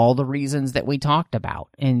for all the reasons that we talked about.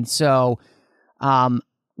 And so,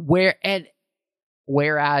 whereas,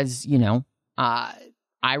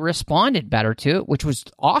 I responded better to it, which was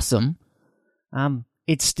awesome.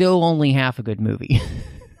 It's still only half a good movie.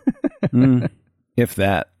 If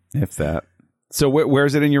that. So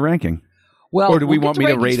where's it in your ranking? Well, or do we want me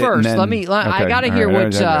to rate first? it? And then... I got to hear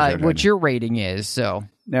what your rating is. So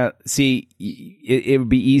now, see, it would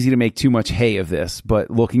be easy to make too much hay of this, but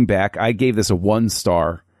looking back, I gave this a 1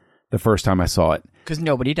 star the first time I saw it because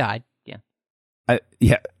nobody died.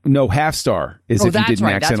 No, half star is if you didn't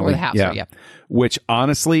accidentally. That's where the half star, Which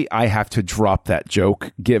honestly, I have to drop that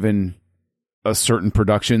joke given a certain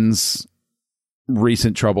production's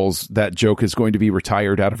recent troubles. That joke is going to be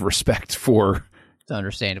retired out of respect for. It's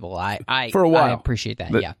understandable. For a while. I appreciate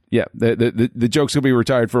that. The joke's going to be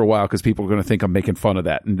retired for a while because people are going to think I'm making fun of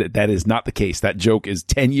that, and that is not the case. That joke is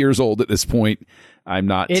 10 years old at this point. I'm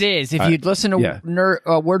not. It is. If you'd listen to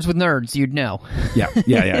Words with Nerds, you'd know.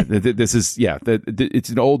 Yeah. This is it's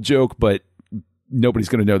an old joke, but nobody's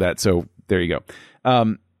going to know that. So there you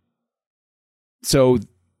go. So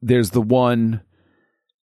there's the one.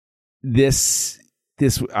 This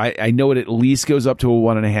I know it at least goes up to a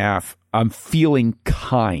 1.5. I'm feeling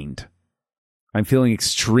kind. I'm feeling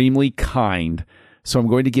extremely kind. So I'm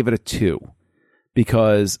going to give it a 2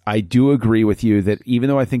 because I do agree with you that even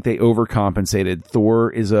though I think they overcompensated,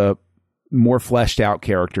 Thor is a more fleshed out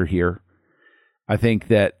character here. I think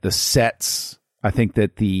that the sets, I think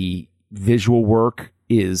that the visual work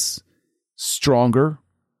is stronger.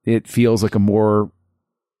 It feels like a more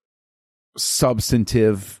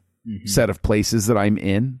substantive set of places that I'm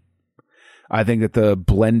in. I think that the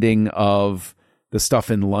blending of the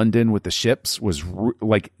stuff in London with the ships was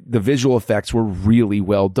like the visual effects were really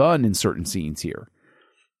well done in certain scenes here.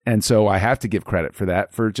 And so I have to give credit for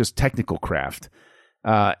that, for just technical craft.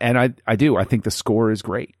 And I do. I think the score is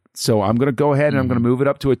great. So I'm going to go ahead and I'm going to move it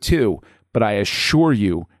up to a 2, but I assure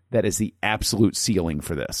you that is the absolute ceiling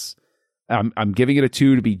for this. I'm giving it a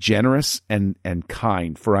 2 to be generous and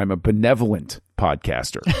kind, for I'm a benevolent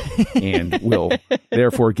podcaster and will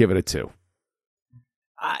therefore give it a 2.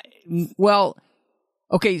 Well,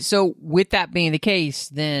 okay, so with that being the case,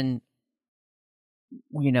 then,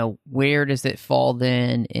 where does it fall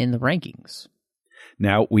then in the rankings?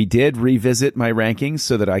 Now, we did revisit my rankings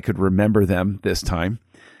so that I could remember them this time,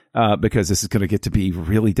 because this is going to get to be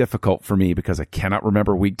really difficult for me because I cannot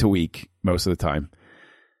remember week to week most of the time.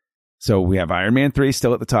 So we have Iron Man 3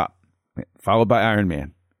 still at the top, followed by Iron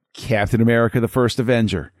Man, Captain America, the First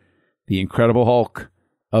Avenger, The Incredible Hulk,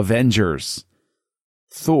 Avengers,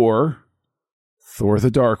 Thor,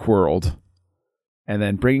 the Dark World, and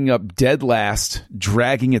then bringing up dead last,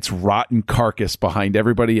 dragging its rotten carcass behind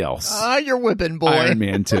everybody else. You're whipping, boy. Iron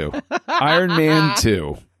Man 2. Iron Man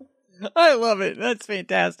 2. I love it. That's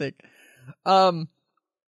fantastic. So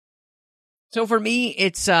for me,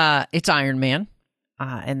 it's Iron Man,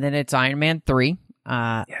 and then it's Iron Man 3,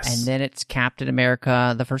 yes. And then it's Captain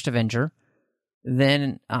America, the First Avenger,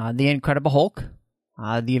 then The Incredible Hulk,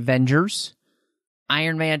 The Avengers,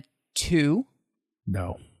 Iron Man 2.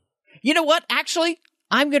 No. You know what? Actually,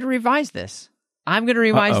 I'm going to revise this.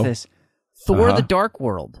 This. Thor, the Dark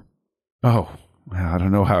World. Oh, I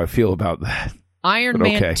don't know how I feel about that. Iron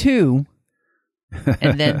Man 2,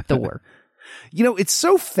 and then Thor. It's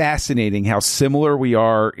so fascinating how similar we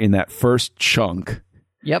are in that first chunk.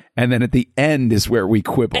 Yep. And then at the end is where we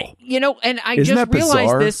quibble. And I Isn't just that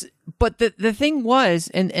bizarre? realized this, but the thing was,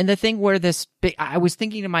 and the thing where I was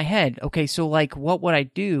thinking in my head, okay, so like, what would I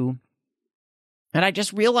do? And I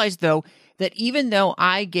just realized, though, that even though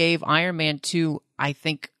I gave Iron Man 2, I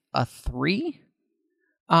think, a 3,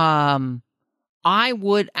 I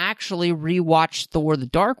would actually rewatch Thor: The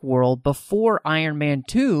Dark World before Iron Man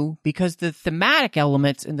 2 because the thematic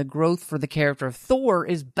elements and the growth for the character of Thor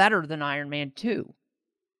is better than Iron Man 2.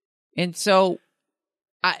 And so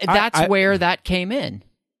that's where that came in.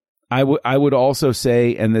 I would also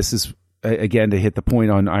say, and this is, again, to hit the point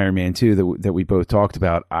on Iron Man 2 that we both talked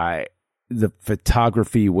about, the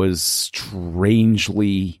photography was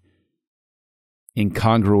strangely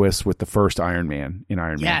incongruous with the first Iron Man in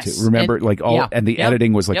Iron Man 2. Remember, and the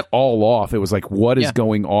editing was all off. It was like, what is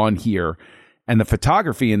going on here? And the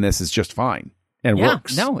photography in this is just fine and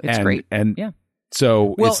works. No, it's great. And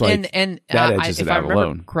so it's like that edges if it I out remember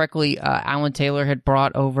alone. correctly, Alan Taylor had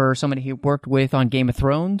brought over somebody he worked with on Game of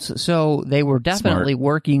Thrones, so they were definitely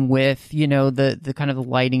working with the kind of the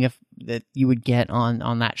lighting that you would get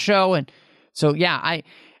on that show, and so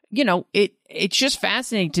it's just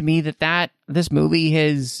fascinating to me that this movie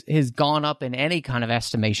has gone up in any kind of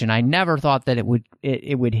estimation. I never thought that it would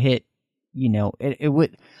hit. It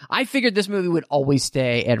would. I figured this movie would always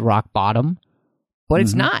stay at rock bottom, but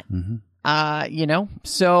it's not. Mm-hmm.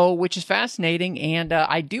 So which is fascinating, and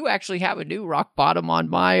I do actually have a new rock bottom on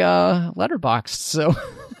my Letterboxd. So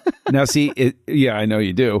now, see, I know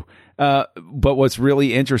you do. But what's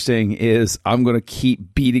really interesting is I'm going to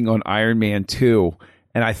keep beating on Iron Man 2,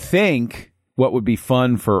 and I think what would be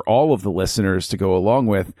fun for all of the listeners to go along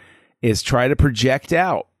with is try to project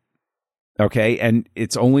out. Okay, and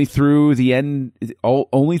it's only through the end,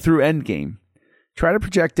 only through Endgame. Try to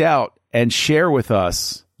project out and share with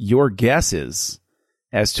us your guesses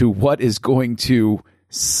as to what is going to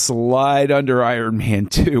slide under Iron Man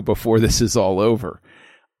 2 before this is all over.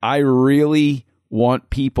 I really want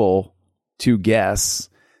people to guess.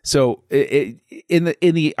 So in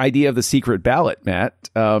the idea of the secret ballot, Matt,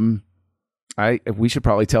 we should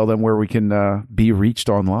probably tell them where we can be reached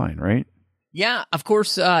online, right? Yeah, of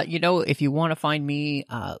course. If you want to find me,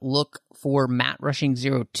 look for Matt Rushing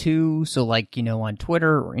 02. So on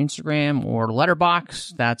Twitter or Instagram or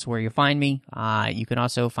Letterboxd, that's where you find me. You can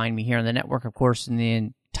also find me here on the network, of course, in the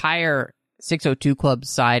entire 602 Club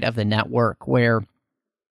side of the network, where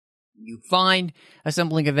you find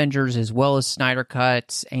Assembling Avengers as well as Snyder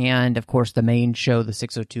Cuts, and of course the main show, the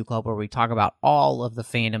 602 Club, where we talk about all of the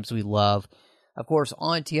fandoms we love. Of course,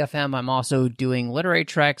 on TFM, I'm also doing Literary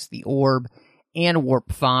Treks, The Orb, and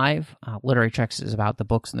Warp 5. Literary Treks is about the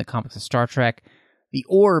books and the comics of Star Trek. The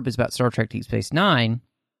Orb is about Star Trek Deep Space Nine.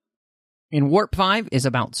 And Warp 5 is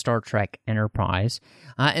about Star Trek Enterprise.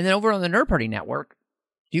 And then over on the Nerd Party Network,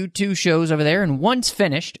 do 2 shows over there, and one's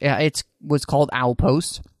finished. It was called Owl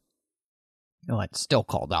Post. No, it's still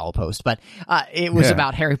called Owl Post, but it was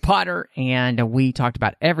about Harry Potter, and we talked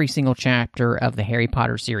about every single chapter of the Harry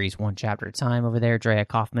Potter series, one chapter at a time over there, Drea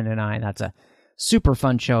Kaufman and I. That's a super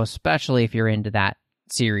fun show, especially if you're into that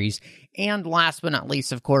series. And last but not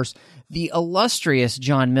least, of course, the illustrious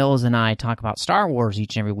John Mills and I talk about Star Wars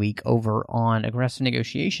each and every week over on Aggressive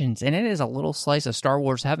Negotiations, and it is a little slice of Star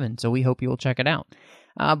Wars heaven, so we hope you will check it out.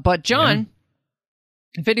 But John... Yeah.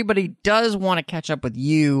 If anybody does want to catch up with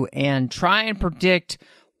you and try and predict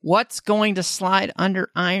what's going to slide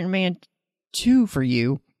under Iron Man 2 for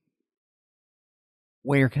you,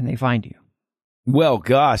 where can they find you? Well,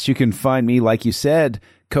 gosh, you can find me, like you said,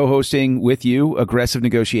 co-hosting with you Aggressive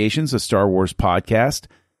Negotiations, a Star Wars podcast,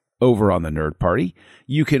 over on the Nerd Party.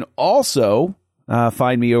 You can also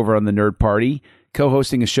find me over on the Nerd Party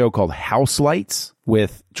co-hosting a show called House Lights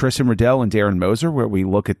with Tristan Riddell and Darren Moser, where we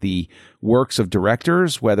look at the works of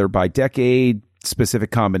directors, whether by decade,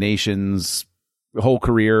 specific combinations, whole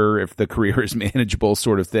career, if the career is manageable,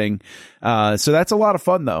 sort of thing. So that's a lot of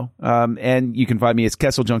fun, though. And you can find me as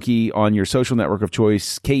Kessel Junkie on your social network of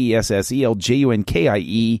choice,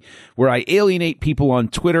 KESSELJUNKIE, where I alienate people on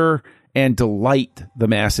Twitter and delight the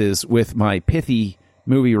masses with my pithy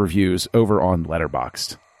movie reviews over on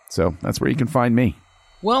Letterboxd. So that's where you can find me.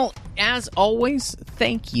 Well, as always,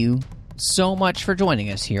 thank you so much for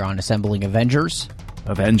joining us here on Assembling Avengers.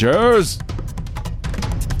 Avengers!